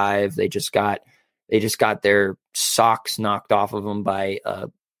 5-5. They just got their socks knocked off of them by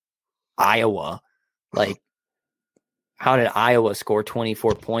Iowa. Like, how did Iowa score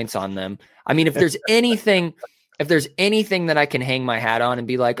 24 points on them? I mean, if there's anything that I can hang my hat on and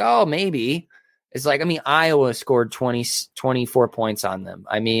be like, oh, maybe it's like, I mean, Iowa scored 24 points on them.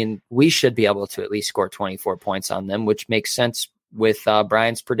 I mean, we should be able to at least score 24 points on them, which makes sense with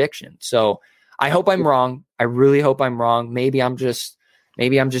Brian's prediction. So I hope I'm wrong. I really hope I'm wrong. Maybe I'm just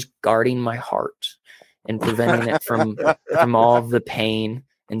guarding my heart and preventing it from all of the pain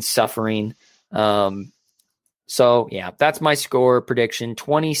and suffering. So yeah, that's my score prediction: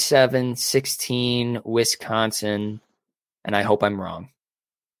 27-16 Wisconsin, and I hope I'm wrong.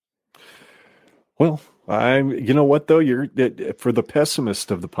 Well, you know what though, you're for the pessimist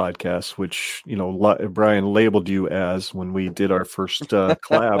of the podcast, which Brian labeled you as when we did our first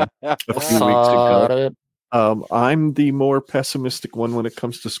collab a few weeks ago. I'm the more pessimistic one when it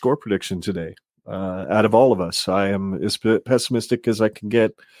comes to score prediction today. Out of all of us, I am as pessimistic as I can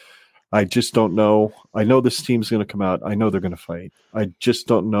get. I just don't know. I know this team's going to come out. I know they're going to fight. I just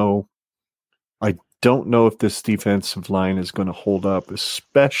don't know. I don't know if this defensive line is going to hold up,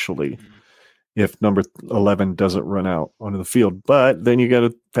 especially if number 11 doesn't run out onto the field. But then you got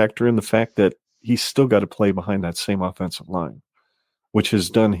to factor in the fact that he's still got to play behind that same offensive line, which has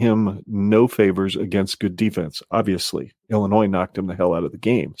done him no favors against good defense. Obviously, Illinois knocked him the hell out of the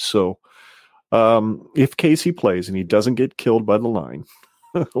game. So if Casey plays and he doesn't get killed by the line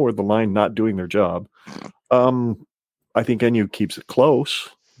or the line not doing their job, I think NU keeps it close,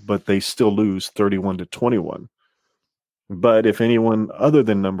 but they still lose 31-21. But if anyone other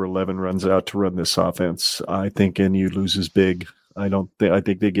than number 11 runs out to run this offense, I think NU loses big. I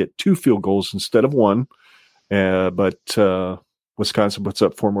think they get 2 field goals instead of 1. But Wisconsin puts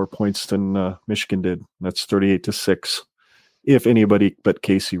up 4 more points than Michigan did. That's 38-6. If anybody but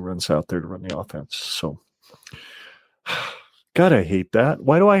Casey runs out there to run the offense. So, God, I hate that.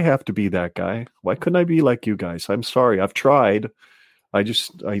 Why do I have to be that guy? Why couldn't I be like you guys? I'm sorry. I've tried. I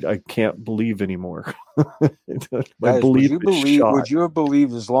can't believe anymore. Guys, would you have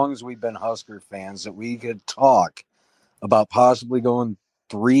believed, as long as we've been Husker fans, that we could talk about possibly going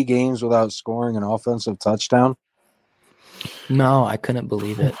 3 games without scoring an offensive touchdown? No, I couldn't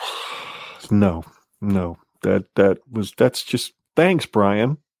believe it. No. That's just, thanks,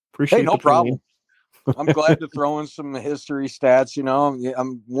 Brian. Appreciate it. Hey, no problem. I'm glad to throw in some history stats.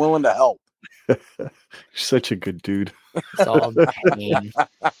 I'm willing to help. You're such a good dude. It's all pain.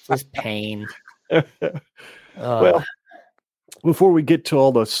 Just pain. Well, before we get to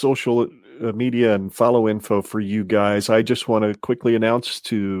all the social media and follow info for you guys, I just want to quickly announce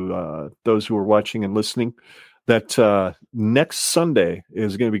to those who are watching and listening that next Sunday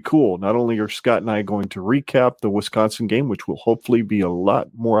is going to be cool. Not only are Scott and I going to recap the Wisconsin game, which will hopefully be a lot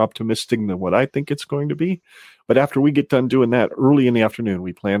more optimistic than what I think it's going to be, but after we get done doing that early in the afternoon,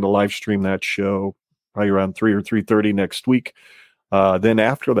 we plan to live stream that show probably around 3 or 3:30 next week. Then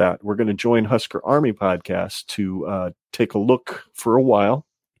after that, we're going to join Husker Army podcast to take a look for a while,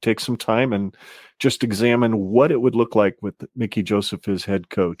 take some time and just examine what it would look like with Mickey Joseph as head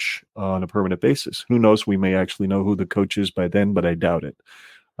coach on a permanent basis. Who knows? We may actually know who the coach is by then, but I doubt it.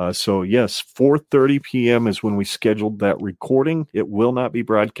 So yes, 4:30 p.m. is when we scheduled that recording. It will not be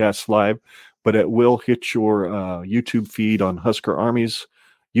broadcast live, but it will hit your YouTube feed on Husker Army's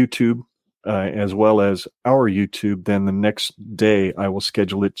YouTube, as well as our YouTube. Then the next day, I will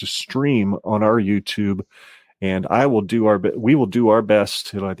schedule it to stream on our YouTube, and we will do our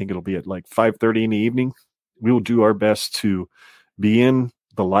best. I think it'll be at like 5:30 in the evening. We will do our best to be in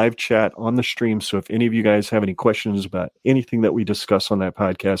the live chat on the stream. So if any of you guys have any questions about anything that we discuss on that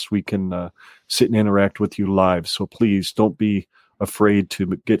podcast, we can sit and interact with you live. So please don't be afraid to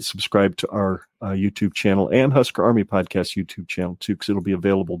get subscribed to our YouTube channel and Husker Army Podcast YouTube channel too, because it'll be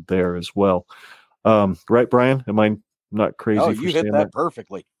available there as well. Right, Brian? Am I not crazy? Oh, you hit that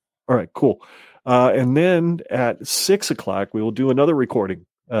perfectly. All right, cool. And then at 6 o'clock, we will do another recording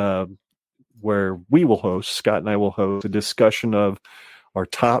where we will host, Scott and I will host a discussion of our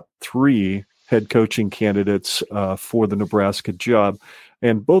top 3 head coaching candidates for the Nebraska job.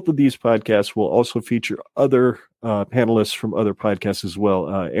 And both of these podcasts will also feature other panelists from other podcasts as well.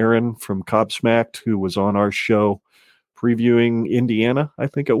 Aaron from Gobsmacked, who was on our show previewing Indiana, I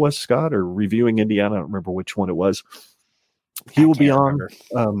think it was, Scott, or reviewing Indiana. I don't remember which one it was. He will be on,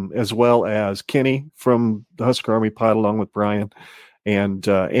 as well as Kenny from the Husker Army Pod, along with Brian, and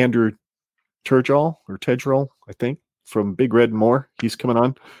Andrew Tedrol, I think, from Big Red and More. He's coming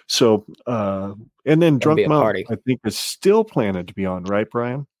on. So, and then Drunk Monk, I think, is still planning to be on, right,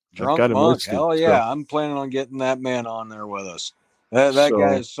 Brian? Drunk Monk, hell yeah. I'm planning on getting that man on there with us. That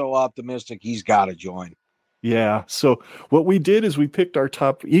guy is so optimistic, he's got to join. Yeah. So what we did is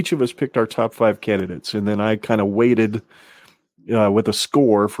each of us picked our top 5 candidates, and then I kind of weighted with a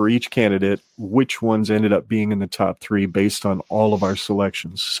score for each candidate, which ones ended up being in the top 3 based on all of our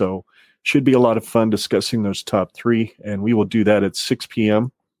selections. So should be a lot of fun discussing those top 3, and we will do that at 6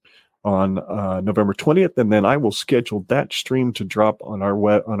 p.m. on November 20th, and then I will schedule that stream to drop on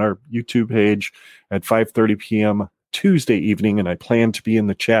our YouTube page at 5:30 p.m. Tuesday evening, and I plan to be in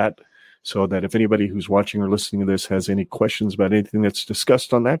the chat so that if anybody who's watching or listening to this has any questions about anything that's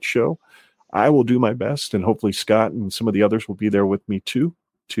discussed on that show, I will do my best, and hopefully Scott and some of the others will be there with me too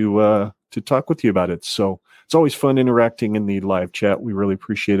to talk with you about it. So it's always fun interacting in the live chat. We really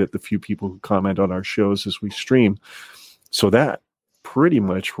appreciate it, the few people who comment on our shows as we stream. So that pretty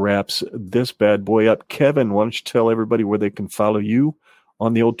much wraps this bad boy up. Kevin, why don't you tell everybody where they can follow you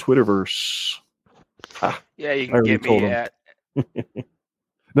on the old Twitterverse? Yeah, you can get me at...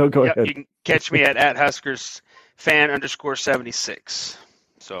 No, go ahead. You can catch me at Huskers fan _76.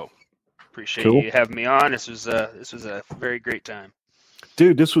 So appreciate you having me on. This was a very great time.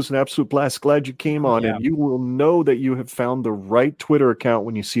 Dude, this was an absolute blast. Glad you came on, and you will know that you have found the right Twitter account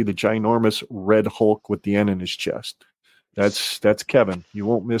when you see the ginormous red Hulk with the N in his chest. That's Kevin. You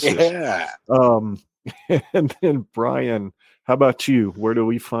won't miss it. Yeah. And then Brian, how about you? Where do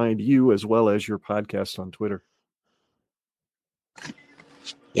we find you as well as your podcast on Twitter?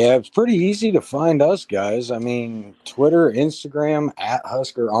 Yeah, it's pretty easy to find us, guys. I mean, Twitter, Instagram, at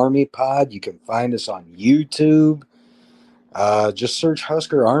Husker Army Pod. You can find us on YouTube. Just search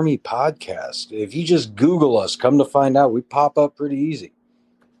Husker Army Podcast. If you just Google us, come to find out, we pop up pretty easy.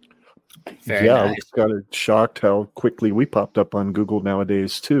 Very nice. I was kind of shocked how quickly we popped up on Google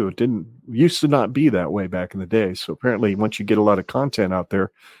nowadays too. It used to not be that way back in the day. So apparently once you get a lot of content out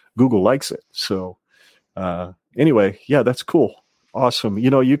there, Google likes it. So anyway, yeah, that's cool. Awesome.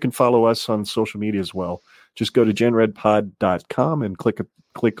 You can follow us on social media as well. Just go to genredpod.com and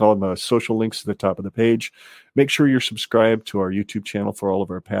click on the social links at the top of the page. Make sure you're subscribed to our YouTube channel for all of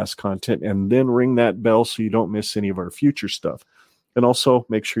our past content, and then ring that bell so you don't miss any of our future stuff. And also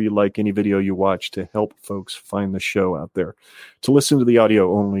make sure you like any video you watch to help folks find the show out there. To listen to the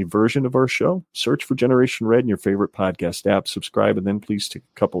audio-only version of our show, search for Generation Red in your favorite podcast app, subscribe, and then please take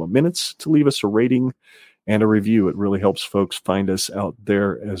a couple of minutes to leave us a rating and a review. It really helps folks find us out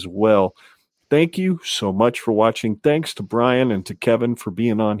there as well. Thank you so much for watching. Thanks to Brian and to Kevin for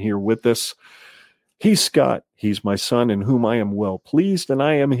being on here with us. He's Scott. He's my son in whom I am well pleased, and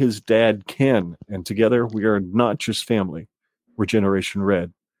I am his dad, Ken. And together we are not just family. We're Generation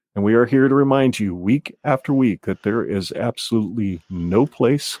Red. And we are here to remind you week after week that there is absolutely no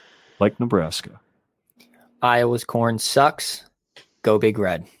place like Nebraska. Iowa's corn sucks. Go Big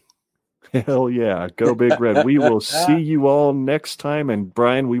Red. Hell yeah. Go Big Red. We will see you all next time. And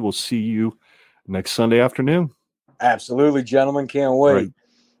Brian, we will see you next Sunday afternoon. Absolutely, gentlemen. Can't wait.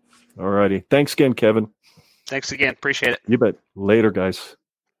 All righty. Thanks again, Kevin. Thanks again. Appreciate it. You bet. Later, guys.